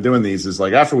the habit of doing these is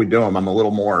like after we do them, I'm a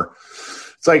little more.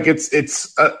 It's like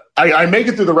I make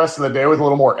it through the rest of the day with a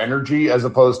little more energy as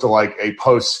opposed to like a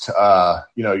post, a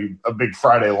big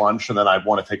Friday lunch and then I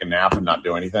want to take a nap and not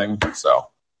do anything. So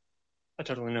I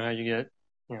totally know how you get.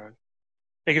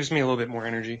 It gives me a little bit more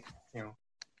energy.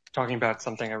 Talking about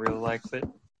something I really like. But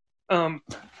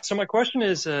so my question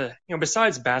is,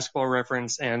 besides Basketball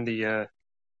Reference and the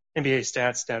NBA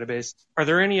Stats database, are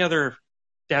there any other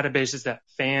databases that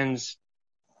fans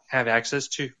have access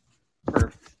to,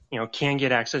 or can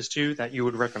get access to that you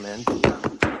would recommend?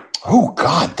 Oh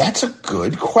God, that's a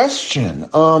good question.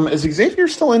 Is Xavier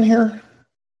still in here?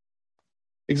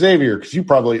 Xavier, because you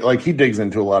probably he digs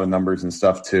into a lot of numbers and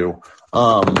stuff too.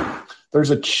 There's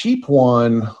a cheap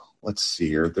one. Let's see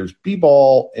here. There's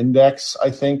B-Ball Index, I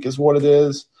think, is what it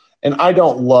is. And I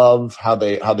don't love how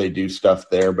they do stuff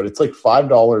there, but it's like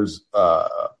 $5.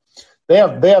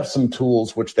 They have some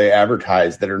tools which they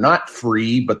advertise that are not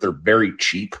free, but they're very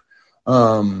cheap.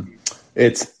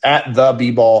 It's at the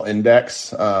B-Ball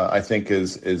Index, I think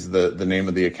is the name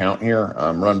of the account here,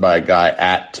 run by a guy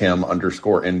at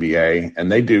Tim_NBA.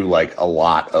 And they do like a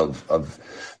lot of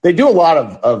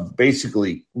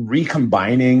basically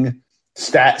recombining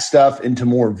stat stuff into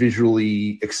more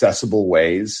visually accessible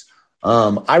ways.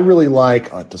 I really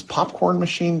like, does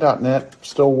popcornmachine.net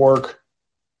still work?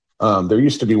 There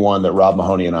used to be one that Rob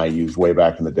Mahoney and I used way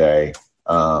back in the day.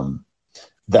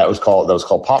 That was called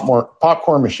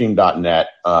popcornmachine.net.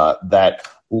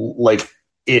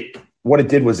 What it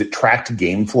did was it tracked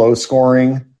game flow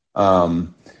scoring.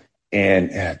 And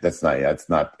it's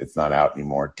not out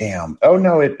anymore. Damn. Oh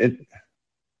no,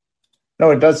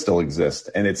 it does still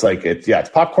exist. And it's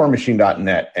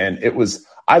popcornmachine.net. And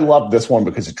I loved this one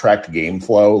because it tracked game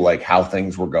flow, like how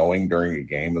things were going during a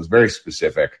game. It was very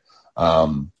specific.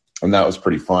 And that was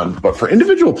pretty fun. But for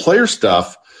individual player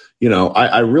stuff,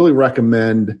 I really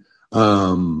recommend,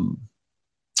 send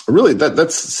me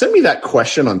that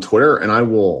question on Twitter and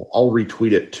I'll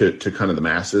retweet it to kind of the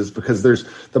masses, because there's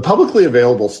the publicly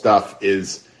available stuff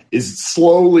is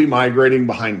slowly migrating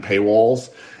behind paywalls.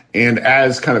 And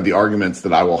as kind of the arguments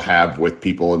that I will have with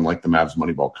people in like the Mavs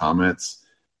Moneyball comments,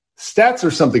 stats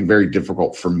are something very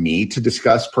difficult for me to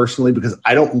discuss personally because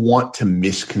I don't want to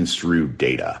misconstrue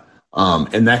data.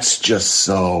 And that's just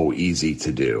so easy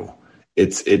to do.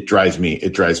 It drives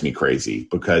me crazy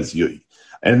because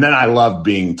and then I love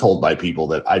being told by people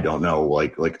that I don't know,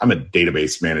 like I'm a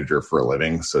database manager for a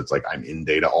living. So it's like I'm in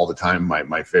data all the time.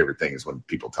 My favorite thing is when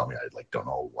people tell me I don't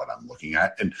know what I'm looking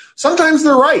at. And sometimes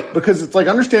they're right, because it's like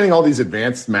understanding all these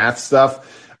advanced math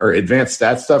stuff or advanced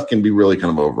stat stuff can be really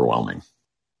kind of overwhelming.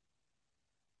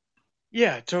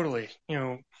 Yeah, totally.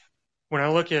 When I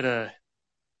look at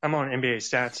I'm on NBA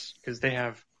Stats because they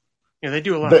have, they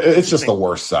do a lot. It's just the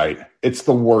worst site. It's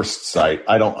the worst site.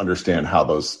 I don't understand how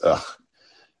those,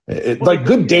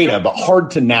 good data, but hard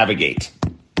to navigate.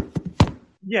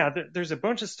 Yeah, there's a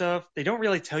bunch of stuff. They don't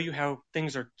really tell you how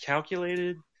things are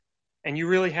calculated, and you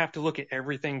really have to look at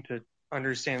everything to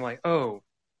understand, when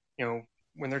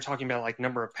they're talking about like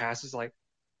number of passes,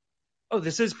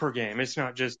 this is per game. It's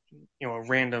not just, a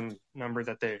random number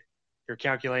that they're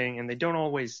calculating, and they don't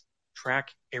always track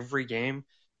every game,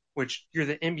 which you're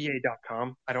the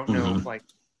NBA.com. I don't know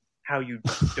how you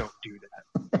don't do that.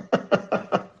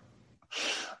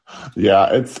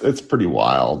 Yeah, it's pretty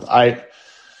wild. That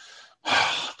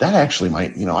actually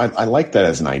might, I like that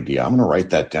as an idea. I'm going to write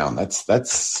that down. That's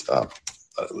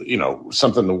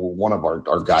something that one of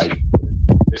our guys.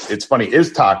 It's funny.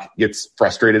 Iztok gets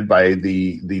frustrated by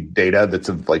the data that's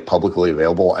publicly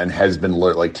available and has been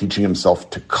teaching himself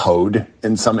to code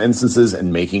in some instances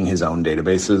and making his own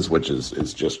databases, which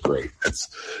is just great. It's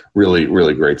really,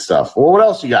 really great stuff. Well, what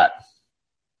else you got?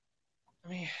 I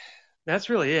mean, that's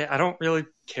really it. I don't really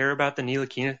care about the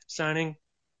Ntilikina signing.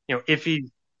 If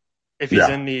he's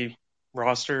in the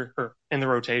roster or in the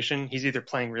rotation, he's either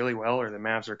playing really well or the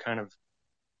Mavs are kind of,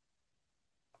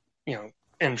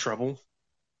 in trouble.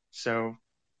 So,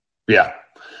 yeah.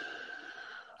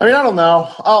 I mean, I don't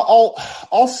know.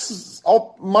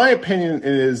 My opinion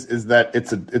is that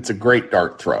it's a great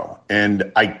dart throw,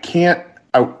 and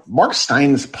Mark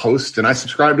Stein's post, and I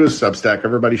subscribe to his Substack.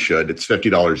 Everybody should. It's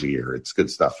 $50 a year. It's good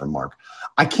stuff from Mark.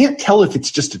 I can't tell if it's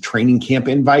just a training camp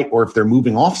invite or if they're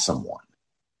moving off someone.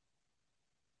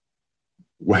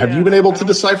 Have you been able to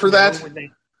decipher that?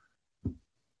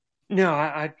 No,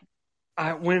 I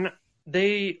when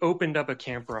they opened up a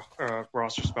camp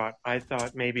roster spot, I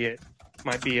thought maybe it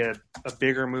might be a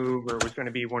bigger move, or it was going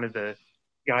to be one of the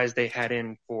guys they had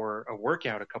in for a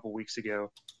workout a couple weeks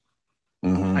ago.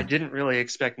 Mm-hmm. I didn't really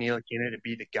expect Ntilikina to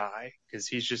be the guy, because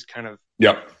he's just kind of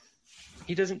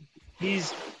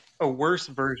he's a worse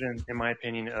version, in my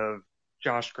opinion, of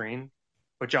Josh Green,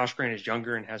 but Josh Green is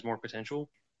younger and has more potential.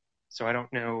 So I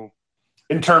don't know.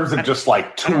 In terms of just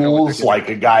like tools, like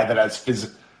a guy that has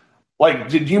physical. Like,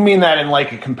 did you mean that in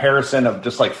like a comparison of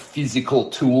just like physical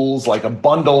tools, like a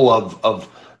bundle of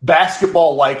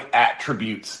basketball-like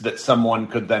attributes that someone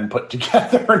could then put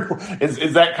together?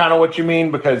 Is that kind of what you mean?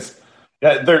 Because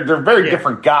they're very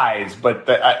different guys, but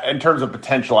in terms of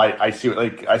potential, I see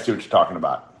what you're talking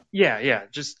about. Yeah,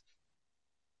 just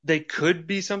they could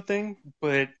be something,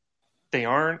 but they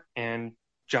aren't. And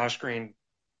Josh Green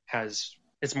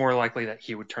it's more likely that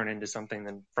he would turn into something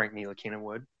than Frank Ntilikina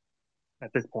would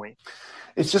at this point.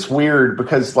 It's just weird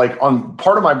because on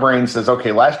part of my brain says,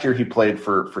 okay, last year he played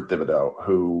for Thibodeau,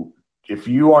 who, if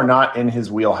you are not in his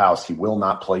wheelhouse, he will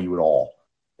not play you at all.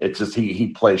 It's just he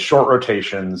plays short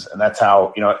rotations, and that's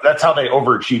how they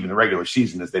overachieve in the regular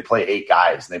season, is they play 8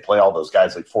 guys and they play all those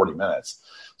guys like 40 minutes.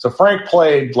 So Frank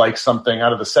played like something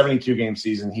out of the 72 game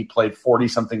season. He played 40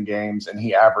 something games and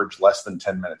he averaged less than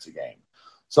 10 minutes a game.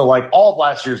 So like all of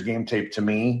last year's game tape to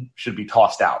me should be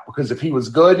tossed out, because if he was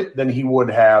good, then he would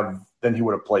have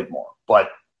played more, but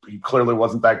he clearly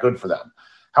wasn't that good for them.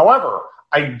 However,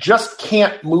 I just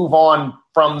can't move on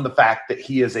from the fact that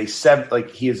he is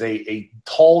a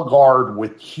tall guard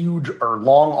with huge or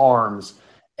long arms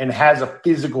and has a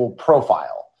physical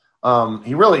profile.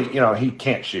 He really, he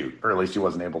can't shoot, or at least he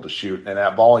wasn't able to shoot. And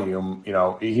at volume,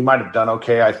 he might have done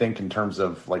okay, I think, in terms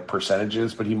of like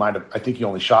percentages, but I think he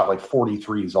only shot like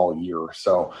 43s all year.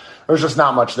 So there's just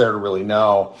not much there to really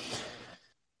know.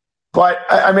 But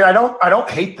I mean, I don't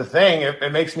hate the thing.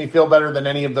 It makes me feel better than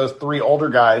any of those 3 older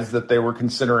guys that they were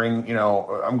considering.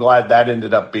 I'm glad that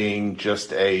ended up being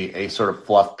just a sort of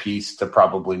fluff piece to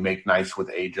probably make nice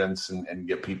with agents and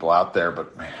get people out there.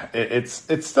 But it's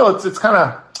kind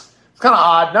of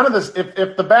odd. None of this,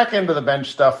 if the back end of the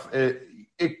bench stuff,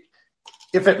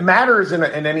 if it matters in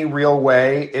any real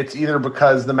way, it's either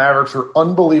because the Mavericks are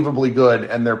unbelievably good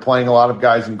and they're playing a lot of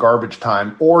guys in garbage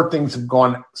time, or things have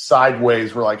gone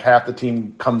sideways where like half the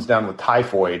team comes down with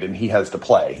typhoid and he has to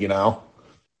play,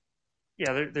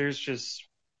 Yeah, there's just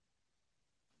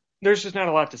not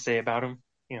a lot to say about him.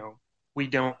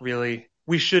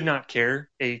 We should not care.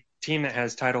 A team that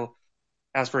has title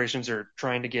aspirations or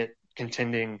trying to get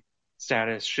contending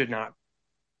status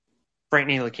Frank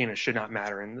Ntilikina should not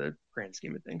matter in the grand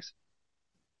scheme of things.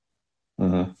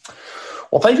 Mm-hmm.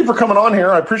 Well, thank you for coming on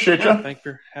here. I appreciate you. Thanks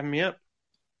for having me up.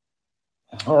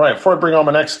 All right. Before I bring on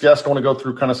my next guest, I want to go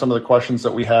through kind of some of the questions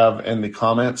that we have in the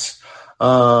comments.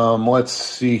 Let's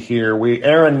see here.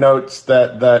 Aaron notes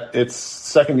that it's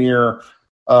second year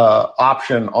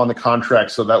option on the contract,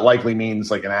 so that likely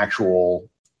means like an actual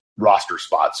roster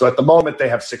spot. So at the moment they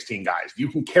have 16 guys. You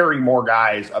can carry more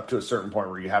guys up to a certain point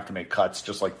where you have to make cuts,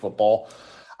 just like football.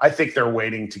 I think they're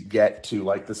waiting to get to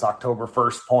like this October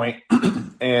 1st point.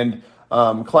 And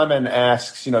Clement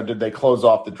asks, did they close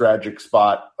off the Dragic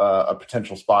spot, a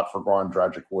potential spot for Goran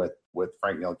Dragic with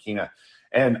Frank Ntilikina?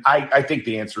 And I think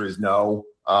the answer is no.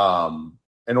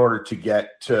 In order to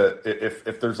get to,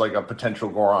 if there's like a potential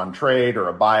Goran trade or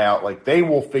a buyout, like they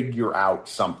will figure out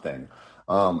something.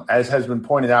 As has been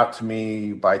pointed out to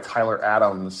me by Tyler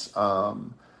Adams,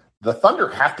 the Thunder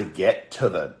have to get to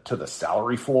the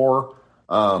salary floor.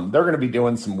 They're going to be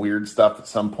doing some weird stuff at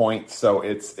some point, so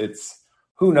it's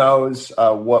who knows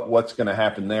what's going to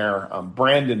happen there.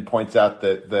 Brandon points out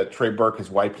that Trey Burke has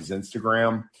wiped his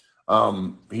Instagram.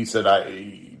 He said,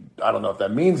 I don't know if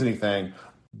that means anything.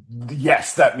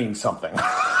 Yes, that means something.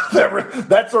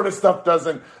 that sort of stuff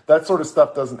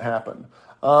doesn't happen.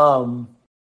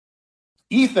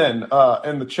 Ethan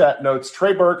in the chat notes,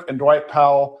 Trey Burke and Dwight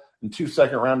Powell and 2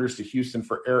 second-rounders to Houston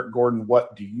for Eric Gordon.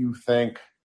 What do you think?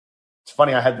 It's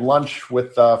funny, I had lunch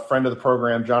with a friend of the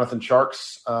program, Jonathan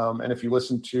Sharks, and if you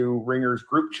listen to Ringer's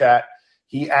group chat,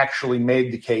 he actually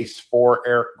made the case for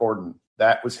Eric Gordon.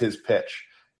 That was his pitch.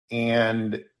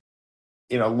 And,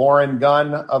 Lauren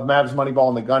Gunn of Mavs Moneyball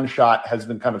and the Gunshot has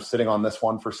been kind of sitting on this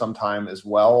one for some time as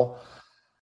well.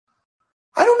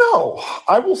 I don't know.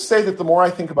 I will say that the more I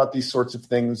think about these sorts of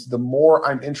things, the more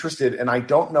I'm interested. And I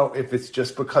don't know if it's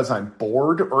just because I'm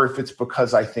bored or if it's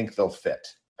because I think they'll fit.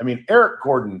 I mean, Eric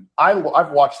Gordon,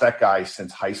 I've watched that guy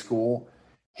since high school.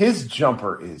 His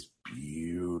jumper is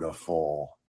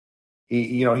beautiful.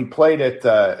 He played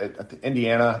at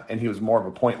Indiana, and he was more of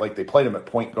a point, like they played him at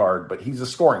point guard, but he's a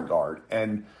scoring guard.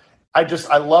 And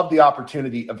I love the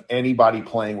opportunity of anybody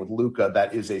playing with Luka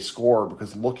that is a scorer,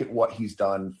 because look at what he's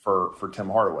done for Tim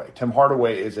Hardaway. Tim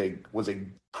Hardaway was a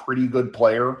pretty good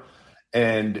player,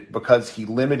 and because he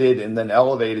limited and then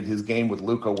elevated his game with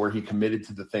Luka, where he committed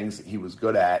to the things that he was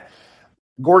good at,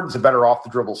 Gordon's a better off the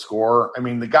dribble scorer. I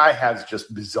mean, the guy has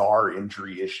just bizarre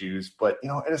injury issues, but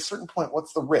at a certain point,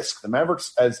 what's the risk? The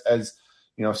Mavericks, as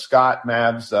Scott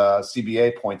Mavs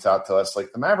CBA points out to us,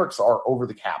 like the Mavericks are over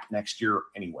the cap next year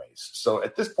anyways. So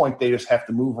at this point, they just have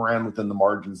to move around within the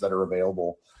margins that are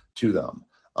available to them.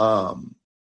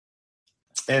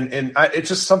 It's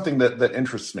just something that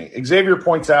interests me. Xavier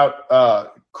points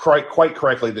out quite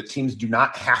correctly that teams do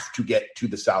not have to get to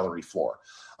the salary floor.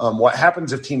 What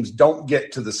happens if teams don't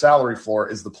get to the salary floor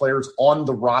is the players on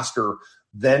the roster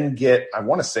then get, I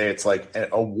want to say it's like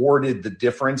awarded the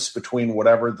difference between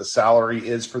whatever the salary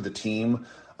is for the team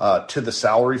to the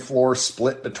salary floor,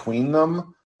 split between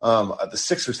them. The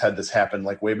Sixers had this happen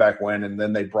like way back when, and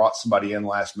then they brought somebody in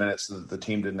last minute so that the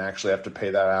team didn't actually have to pay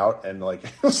that out. And like,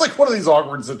 it was like one of these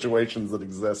awkward situations that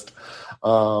exist.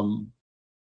 Yeah.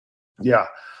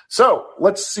 So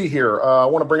let's see here. I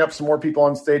want to bring up some more people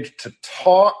on stage to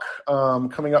talk.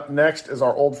 Coming up next is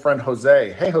our old friend,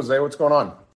 Jose. Hey, Jose, what's going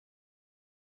on?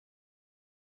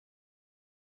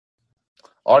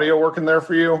 Audio working there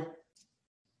for you?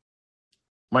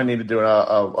 Might need to do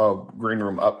a green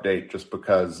room update just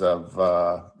because of,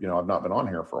 I've not been on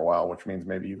here for a while, which means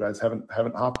maybe you guys haven't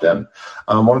hopped in.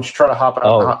 Why don't you try to hop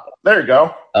out? There you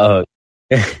go.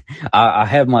 I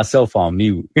have myself on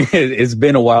mute. It's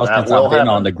been a while since I've been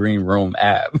on the Green Room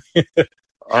app.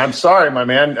 I'm sorry, my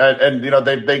man.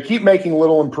 They keep making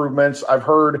little improvements. I've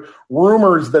heard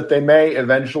rumors that they may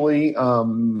eventually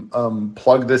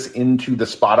plug this into the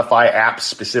Spotify app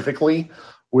specifically,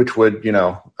 which would,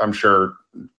 I'm sure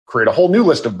create a whole new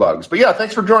list of bugs. But yeah,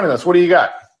 thanks for joining us. What do you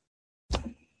got?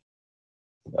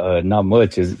 Not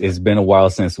much. It's been a while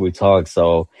since we talked.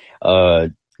 So,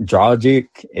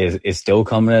 Dragic is still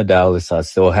coming to Dallas. I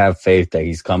still have faith that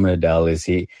he's coming to Dallas.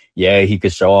 He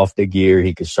could show off the gear.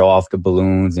 He could show off the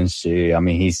balloons and shit. I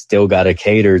mean, he's still got to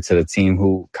cater to the team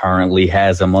who currently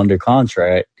has him under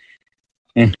contract.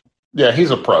 Yeah,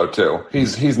 he's a pro too.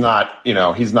 He's not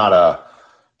a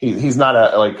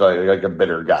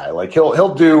bitter guy. Like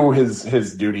he'll do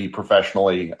his duty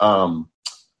professionally.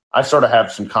 I sort of have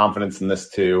some confidence in this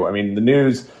too. I mean,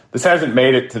 this hasn't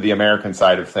made it to the American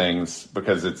side of things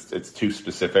because it's too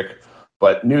specific,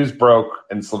 but news broke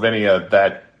in Slovenia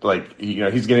that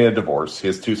he's getting a divorce. He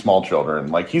has 2 small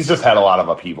children. Like he's just had a lot of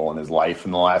upheaval in his life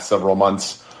in the last several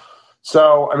months.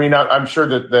 So, I mean, I'm sure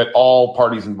that all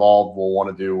parties involved will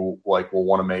want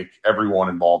to make everyone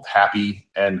involved happy.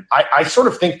 And I sort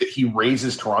of think that he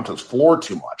raises Toronto's floor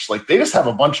too much. Like they just have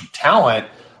a bunch of talent,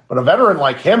 but a veteran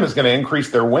like him is going to increase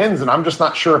their wins, and I'm just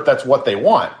not sure if that's what they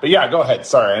want. But yeah, go ahead.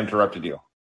 Sorry, I interrupted you.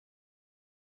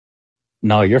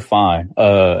 No, you're fine.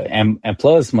 And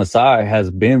plus, Masai has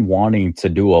been wanting to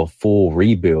do a full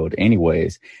rebuild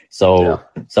anyways. So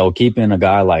keeping a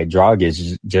guy like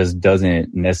Dragic just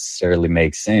doesn't necessarily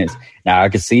make sense. Now, I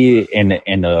can see in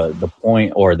the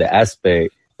point or the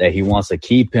aspect that he wants to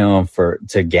keep him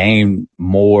to gain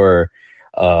more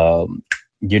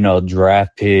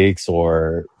draft picks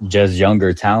or just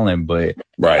younger talent. But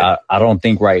right. I don't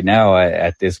think right now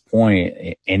at this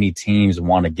point, any teams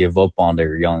want to give up on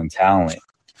their young talent.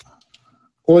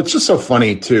 Well, it's just so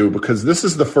funny too, because this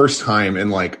is the first time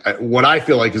in what I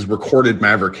feel like is recorded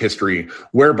Maverick history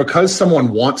where because someone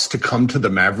wants to come to the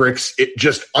Mavericks, it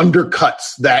just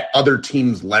undercuts that other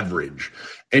team's leverage.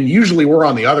 And usually we're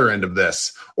on the other end of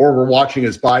this, or we're watching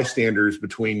as bystanders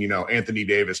between, Anthony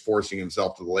Davis forcing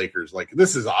himself to the Lakers. Like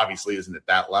this is obviously isn't at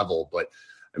that level, but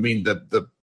I mean,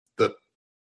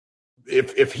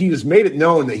 if he has made it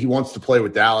known that he wants to play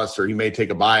with Dallas or he may take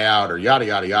a buyout or yada,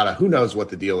 yada, yada, who knows what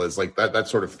the deal is. Like that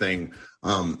sort of thing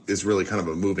is really kind of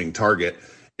a moving target.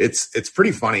 It's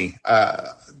pretty funny.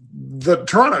 The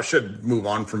Toronto should move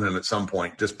on from him at some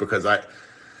point just because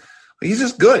he's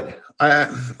just good.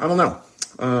 I don't know.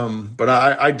 But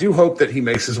I do hope that he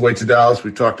makes his way to Dallas.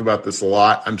 We've talked about this a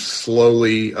lot. I'm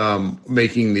slowly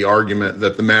making the argument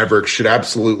that the Mavericks should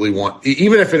absolutely want,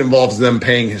 even if it involves them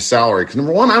paying his salary. Because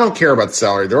number one, I don't care about the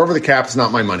salary. They're over the cap. It's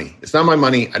not my money. It's not my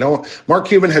money. Mark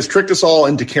Cuban has tricked us all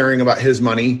into caring about his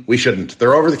money. We shouldn't.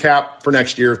 They're over the cap for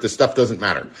next year if this stuff doesn't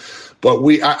matter. But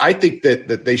I think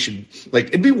that they should, like,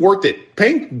 it'd be worth it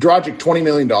paying Dragic $20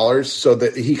 million so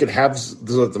that he could have, so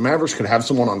that the Mavericks could have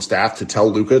someone on staff to tell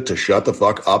Luka to shut the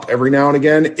fuck up every now and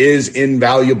again is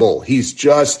invaluable. He's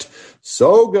just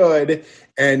so good,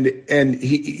 and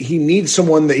he needs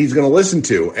someone that he's going to listen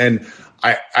to. And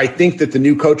I think that the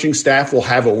new coaching staff will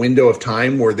have a window of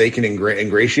time where they can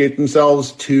ingratiate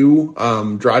themselves to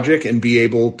Dragic and be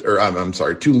able,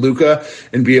 to Luka,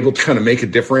 and be able to kind of make a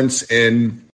difference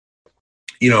in,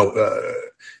 in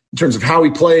terms of how he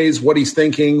plays, what he's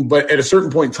thinking. But at a certain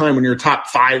point in time, when you're a top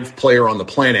 5 player on the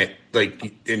planet,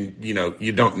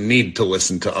 you don't need to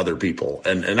listen to other people.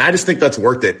 And I just think that's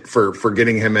worth it for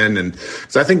getting him in. And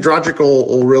so I think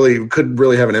Dragic could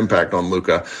really have an impact on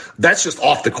Luka. That's just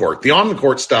off the court. The on the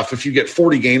court stuff, if you get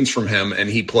 40 games from him and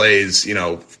he plays,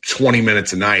 20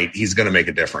 minutes a night, he's going to make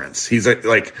a difference. He's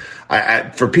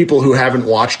for people who haven't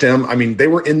watched him, I mean, they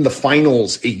were in the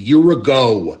finals a year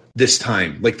ago this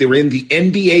time. Like, they were in the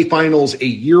NBA finals a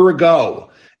year ago.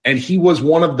 And he was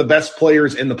one of the best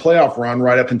players in the playoff run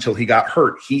right up until he got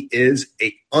hurt. He is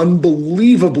an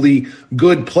unbelievably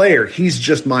good player. He's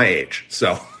just my age.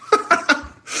 So.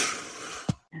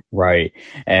 Right.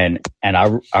 And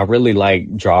I really like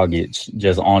Dragic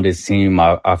just on this team.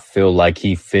 I feel like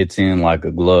he fits in like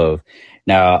a glove.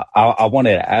 Now, I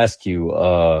wanted to ask you,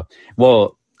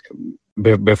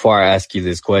 before I ask you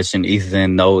this question,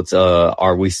 Ethan notes,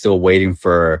 are we still waiting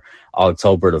for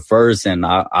October the 1st? And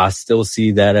I still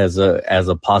see that as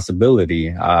a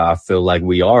possibility. I feel like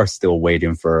we are still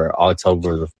waiting for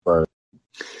October the 1st.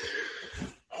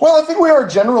 Well, I think we are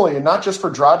generally, and not just for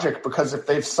Dragic, because if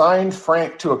they've signed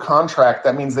Frank to a contract,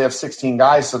 that means they have 16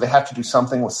 guys, so they have to do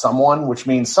something with someone, which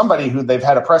means somebody who they've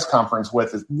had a press conference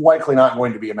with is likely not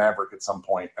going to be a Maverick at some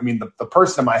point. I mean, the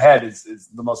person in my head is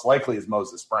the most likely is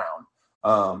Moses Brown.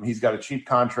 He's got a cheap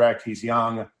contract, he's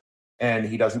young, and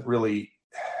he doesn't really,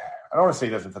 I don't want to say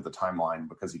he doesn't fit the timeline,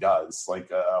 because he does.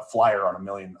 Like a flyer on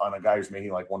a guy who's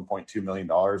making like $1.2 million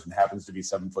and happens to be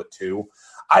 7'2".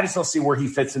 I just don't see where he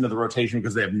fits into the rotation,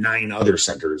 because they have 9 other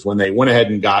centers. When they went ahead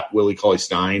and got Willie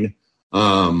Cauley-Stein,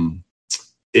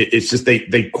 it's just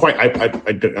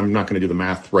I'm not going to do the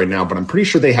math right now, but I'm pretty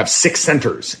sure they have 6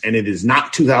 centers, and it is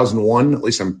not 2001. At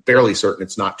least I'm fairly certain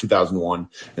it's not 2001.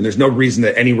 And there's no reason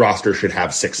that any roster should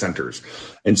have 6 centers.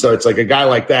 And so it's like a guy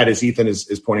like that, as Ethan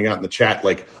is pointing out in the chat,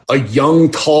 like a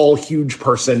young, tall, huge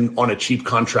person on a cheap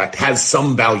contract has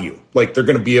some value. Like, they're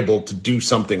going to be able to do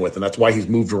something with him. That's why he's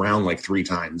moved around like 3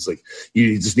 times. Like,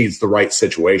 he just needs the right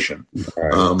situation.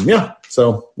 Right.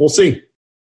 So we'll see.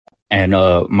 And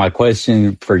my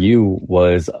question for you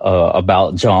was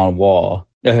about John Wall.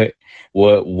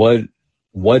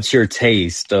 What's your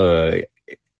taste?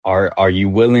 Are you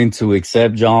willing to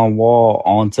accept John Wall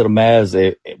onto the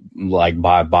Mavs, like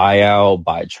by buyout,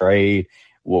 by trade?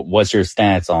 What's your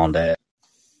stance on that?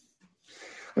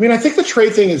 I mean, I think the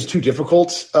trade thing is too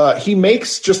difficult. He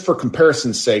makes, just for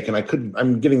comparison's sake, and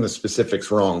I'm getting the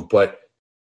specifics wrong, but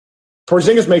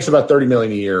Porzingis makes about $30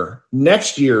 million a year.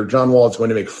 Next year, John Wall is going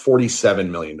to make $47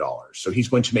 million. So he's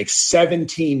going to make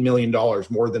 $17 million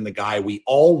more than the guy we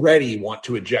already want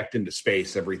to eject into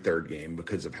space every third game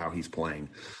because of how he's playing.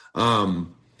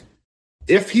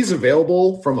 If he's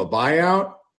available from a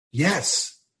buyout,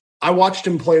 yes. I watched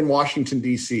him play in Washington,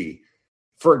 D.C.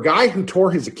 For a guy who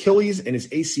tore his Achilles and his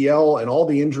ACL and all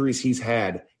the injuries he's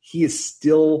had, he is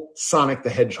still Sonic the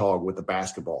Hedgehog with the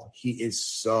basketball. He is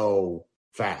so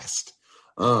fast.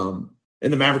 And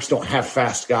the Mavericks don't have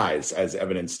fast guys, as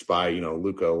evidenced by,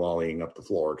 Luka volleying up the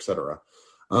floor, et cetera.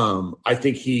 I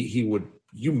think you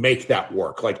make that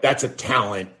work. Like, that's a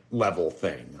talent level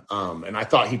thing. And I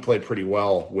thought he played pretty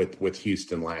well with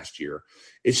Houston last year.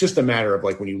 It's just a matter of,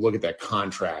 like, when you look at that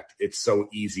contract, it's so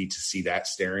easy to see that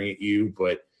staring at you.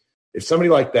 But if somebody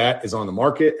like that is on the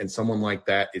market and someone like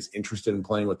that is interested in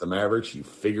playing with the Mavericks, you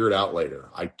figure it out later.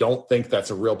 I don't think that's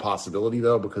a real possibility,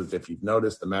 though, because if you've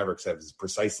noticed, the Mavericks have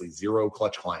precisely 0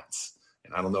 clutch clients,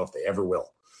 and I don't know if they ever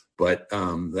will. But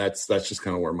that's just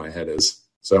kind of where my head is.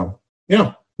 So,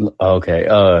 yeah.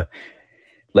 Okay.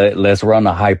 Let's run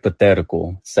a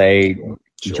hypothetical. Say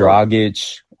sure.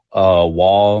 Dragic,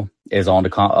 Wall is on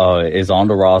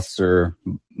the roster,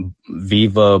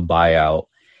 Viva buyout.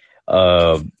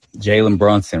 Jalen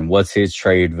Brunson, what's his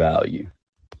trade value?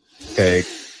 Okay,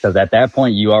 because at that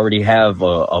point you already have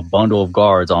a bundle of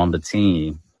guards on the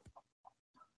team.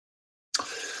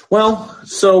 Well,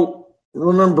 so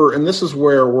remember, and this is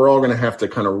where we're all going to have to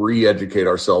kind of re-educate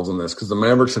ourselves on this, because the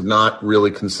Mavericks have not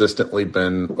really consistently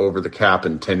been over the cap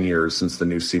in 10 years since the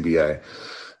new CBA.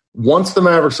 Once the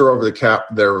Mavericks are over the cap,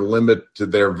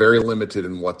 they're very limited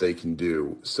in what they can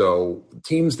do. So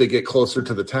teams that get closer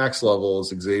to the tax level, as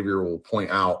Xavier will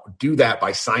point out, do that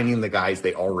by signing the guys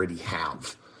they already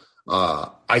have.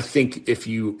 I think if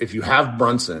you have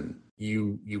Brunson,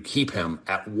 you keep him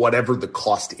at whatever the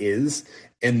cost is,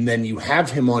 and then you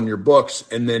have him on your books,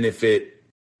 and then if it,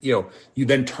 you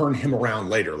then turn him around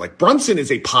later. Like Brunson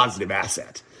is a positive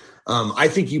asset. I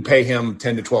think you pay him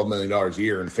 $10 to $12 million a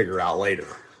year and figure it out later.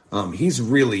 He's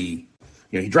really,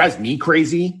 he drives me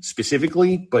crazy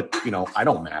specifically, but, I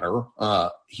don't matter.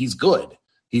 He's good.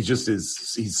 He's just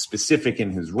he's specific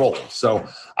in his role. So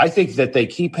I think that they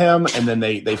keep him and then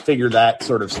they figure that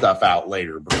sort of stuff out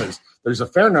later, because there's a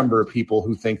fair number of people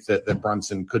who think that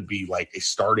Brunson could be like a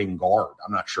starting guard.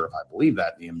 I'm not sure if I believe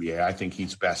that in the NBA. I think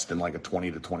he's best in like a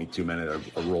 20 to 22 minute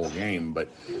a role game, but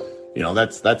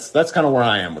that's kind of where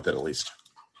I am with it, at least.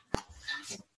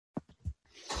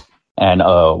 And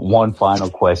one final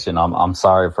question. I'm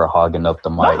sorry for hogging up the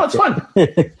mic. No, that's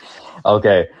fine.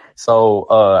 Okay. So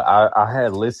I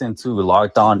had listened to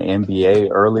Locked On NBA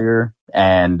earlier,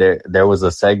 and there was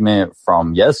a segment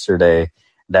from yesterday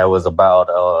that was about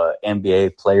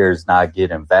NBA players not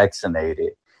getting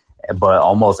vaccinated. But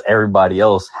almost everybody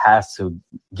else has to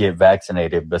get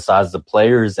vaccinated besides the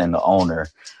players and the owner.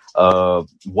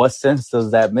 What sense does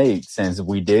that make, since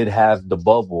we did have the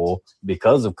bubble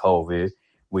because of COVID?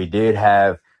 We did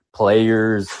have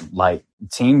players, like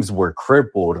teams were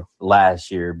crippled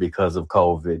last year because of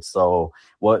COVID. So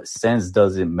what sense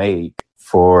does it make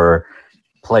for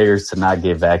players to not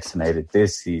get vaccinated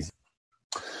this season?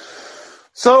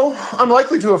 So I'm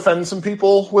likely to offend some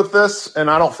people with this, and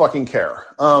I don't fucking care.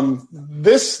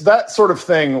 That sort of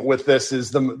thing with this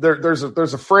is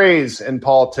there's a phrase in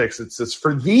politics. It's this: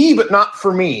 for thee, but not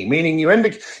for me, meaning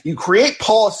you create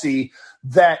policy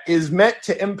that is meant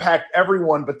to impact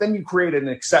everyone, but then you create an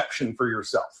exception for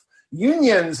yourself.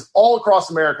 Unions all across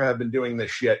America have been doing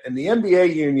this shit, and the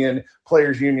NBA union,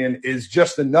 players union, is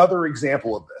just another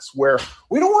example of this, where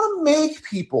we don't want to make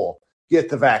people get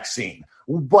the vaccine.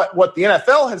 But what the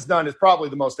NFL has done is probably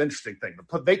the most interesting thing.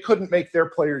 They couldn't make their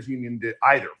players union do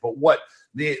either. But what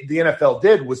the NFL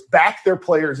did was back their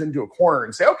players into a corner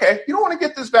and say, okay, you don't want to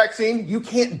get this vaccine, you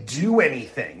can't do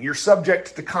anything. You're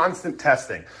subject to constant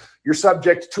testing. You're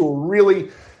subject to a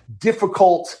really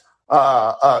difficult,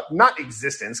 not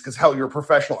existence, because hell, you're a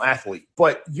professional athlete,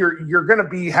 but you're going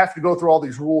to have to go through all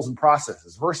these rules and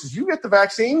processes. Versus you get the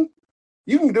vaccine,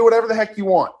 you can do whatever the heck you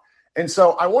want. And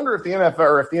so I wonder if the NFL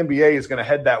or if the NBA is going to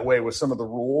head that way with some of the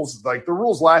rules. Like the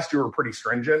rules last year were pretty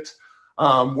stringent,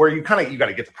 where you got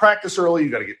to get to practice early, you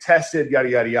got to get tested, yada,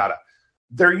 yada, yada.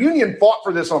 Their union fought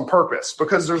for this on purpose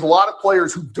because there's a lot of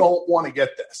players who don't want to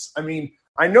get this. I mean,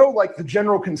 I know like the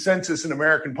general consensus in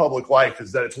American public life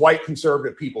is that it's white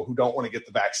conservative people who don't want to get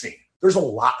the vaccine. There's a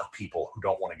lot of people who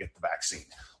don't want to get the vaccine.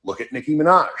 Look at Nicki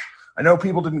Minaj. I know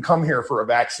people didn't come here for a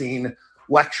vaccine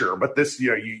lecture, but this,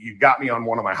 you got me on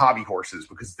one of my hobby horses,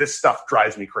 because this stuff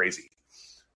drives me crazy.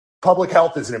 Public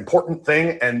health is an important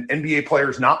thing, and NBA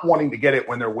players not wanting to get it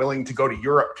when they're willing to go to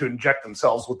Europe to inject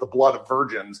themselves with the blood of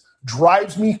virgins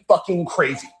drives me fucking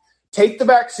crazy. Take the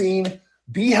vaccine,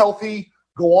 be healthy,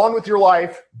 go on with your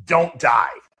life, don't die.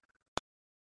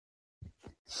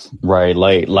 Right,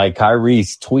 like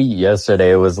Kyrie's tweet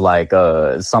yesterday was like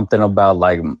something about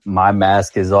like, my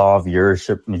mask is off, yours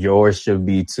should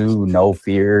be too, no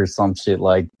fear, some shit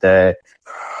like that.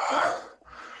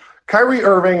 Kyrie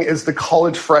Irving is the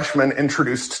college freshman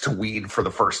introduced to weed for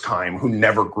the first time who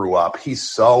never grew up. He's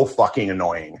so fucking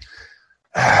annoying.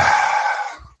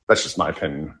 That's just my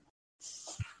opinion.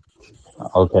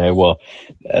 Okay, well,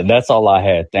 that's all I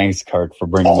had. Thanks, Kirk, for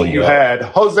bringing all me you up. had.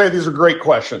 Jose, these are great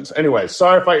questions. Anyway,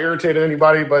 sorry if I irritated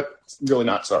anybody, but really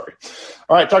not sorry.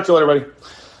 All right, talk to you later,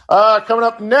 buddy. Coming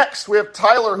up next, we have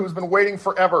Tyler, who's been waiting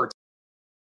forever.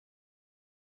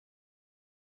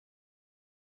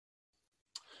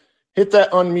 Hit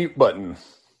that unmute button,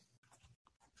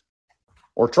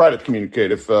 or try to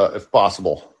communicate if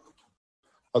possible.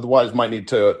 Otherwise, might need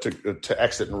to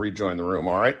exit and rejoin the room.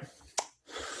 All right.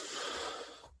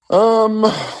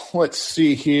 Let's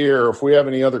see here if we have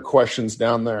any other questions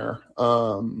down there.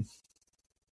 I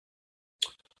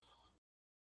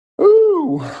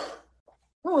don't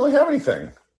really have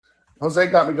anything. Jose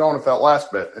got me going with that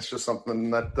last bit. It's just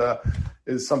something that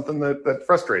is something that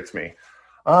frustrates me.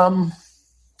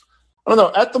 I don't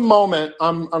know. At the moment,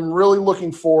 I'm really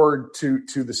looking forward to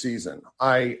the season.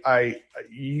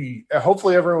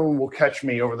 Hopefully everyone will catch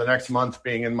me over the next month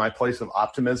being in my place of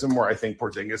optimism, where I think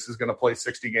Porzingis is going to play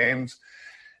 60 games,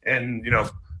 and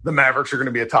the Mavericks are going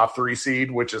to be a top 3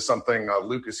 seed, which is something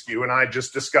Lucas, you and I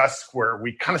just discussed, where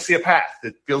we kind of see a path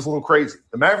that feels a little crazy.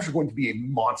 The Mavericks are going to be a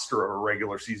monster of a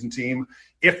regular season team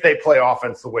if they play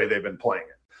offense the way they've been playing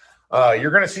it.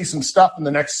 You're going to see some stuff in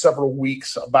the next several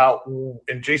weeks about,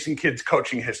 in Jason Kidd's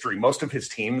coaching history, most of his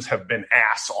teams have been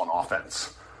ass on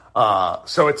offense.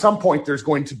 So at some point there's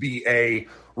going to be a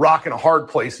rock and a hard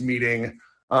place meeting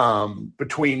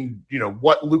between,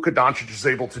 what Luka Doncic is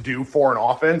able to do for an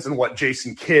offense and what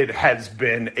Jason Kidd has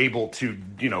been able to,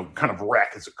 kind of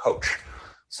wreck as a coach.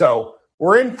 So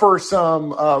we're in for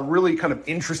some really kind of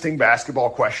interesting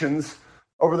basketball questions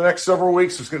over the next several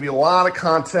weeks. There's going to be a lot of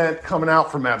content coming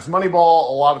out from Mavs Moneyball,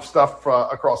 a lot of stuff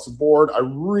across the board. I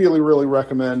really, really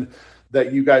recommend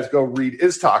that you guys go read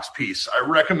Iztalk's piece. I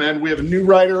recommend, we have a new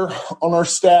writer on our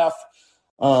staff,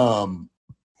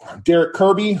 Derek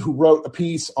Kirby, who wrote a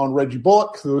piece on Reggie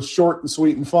Bullock. It was short and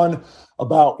sweet and fun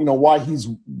about, why he's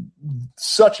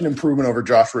such an improvement over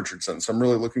Josh Richardson. So I'm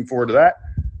really looking forward to that.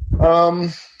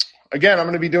 Again, I'm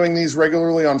going to be doing these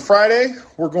regularly on Friday.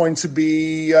 We're going to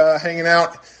be hanging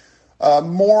out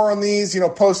more on these,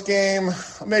 post game.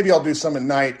 Maybe I'll do some at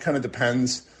night. Kind of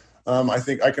depends. I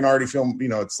think I can already feel,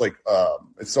 it's like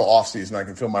it's still off season. I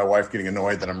can feel my wife getting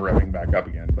annoyed that I'm revving back up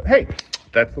again. But hey,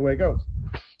 that's the way it goes.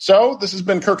 So this has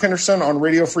been Kirk Henderson on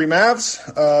Radio Free Mavs.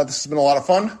 This has been a lot of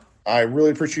fun. I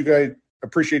really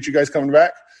appreciate you guys coming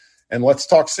back. And let's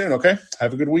talk soon, okay?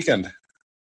 Have a good weekend.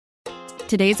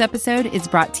 Today's episode is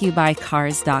brought to you by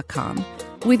Cars.com.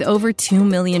 With over 2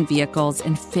 million vehicles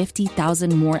and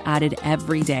 50,000 more added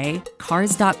every day,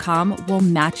 Cars.com will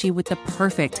match you with the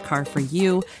perfect car for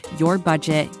you, your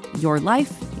budget, your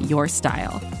life, your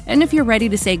style. And if you're ready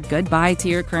to say goodbye to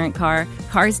your current car,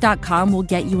 Cars.com will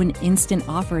get you an instant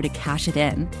offer to cash it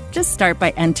in. Just start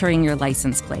by entering your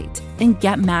license plate and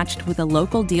get matched with a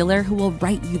local dealer who will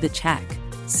write you the check.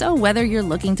 So whether you're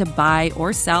looking to buy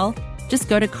or sell, just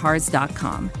go to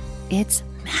Cars.com. It's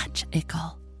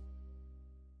magical.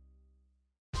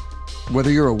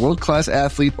 Whether you're a world-class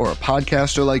athlete or a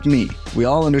podcaster like me, we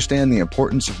all understand the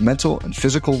importance of mental and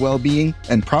physical well-being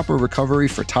and proper recovery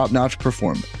for top-notch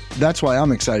performance. That's why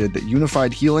I'm excited that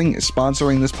Unified Healing is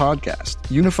sponsoring this podcast.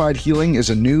 Unified Healing is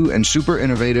a new and super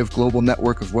innovative global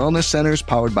network of wellness centers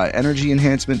powered by Energy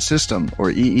Enhancement System,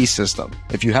 or EE System.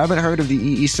 If you haven't heard of the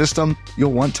EE System,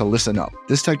 you'll want to listen up.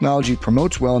 This technology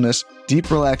promotes wellness, deep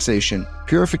relaxation,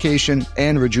 purification,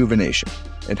 and rejuvenation.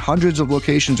 In hundreds of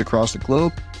locations across the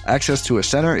globe, access to a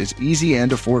center is easy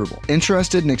and affordable.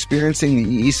 Interested in experiencing the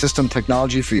EE System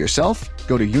technology for yourself?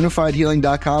 Go to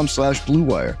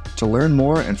unifydhealing.com/bluewire to learn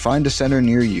more and find a center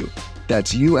near you.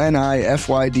 That's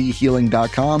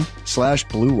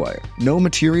unifydhealing.com/bluewire. No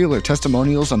material or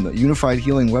testimonials on the Unified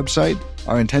Healing website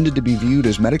are intended to be viewed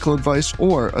as medical advice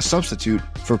or a substitute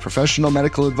for professional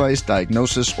medical advice,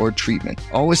 diagnosis, or treatment.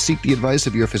 Always seek the advice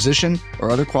of your physician or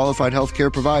other qualified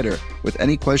healthcare provider with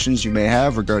any questions you may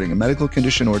have regarding a medical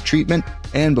condition or treatment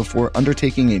and before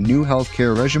undertaking a new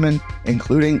healthcare regimen,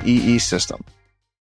 including EE System.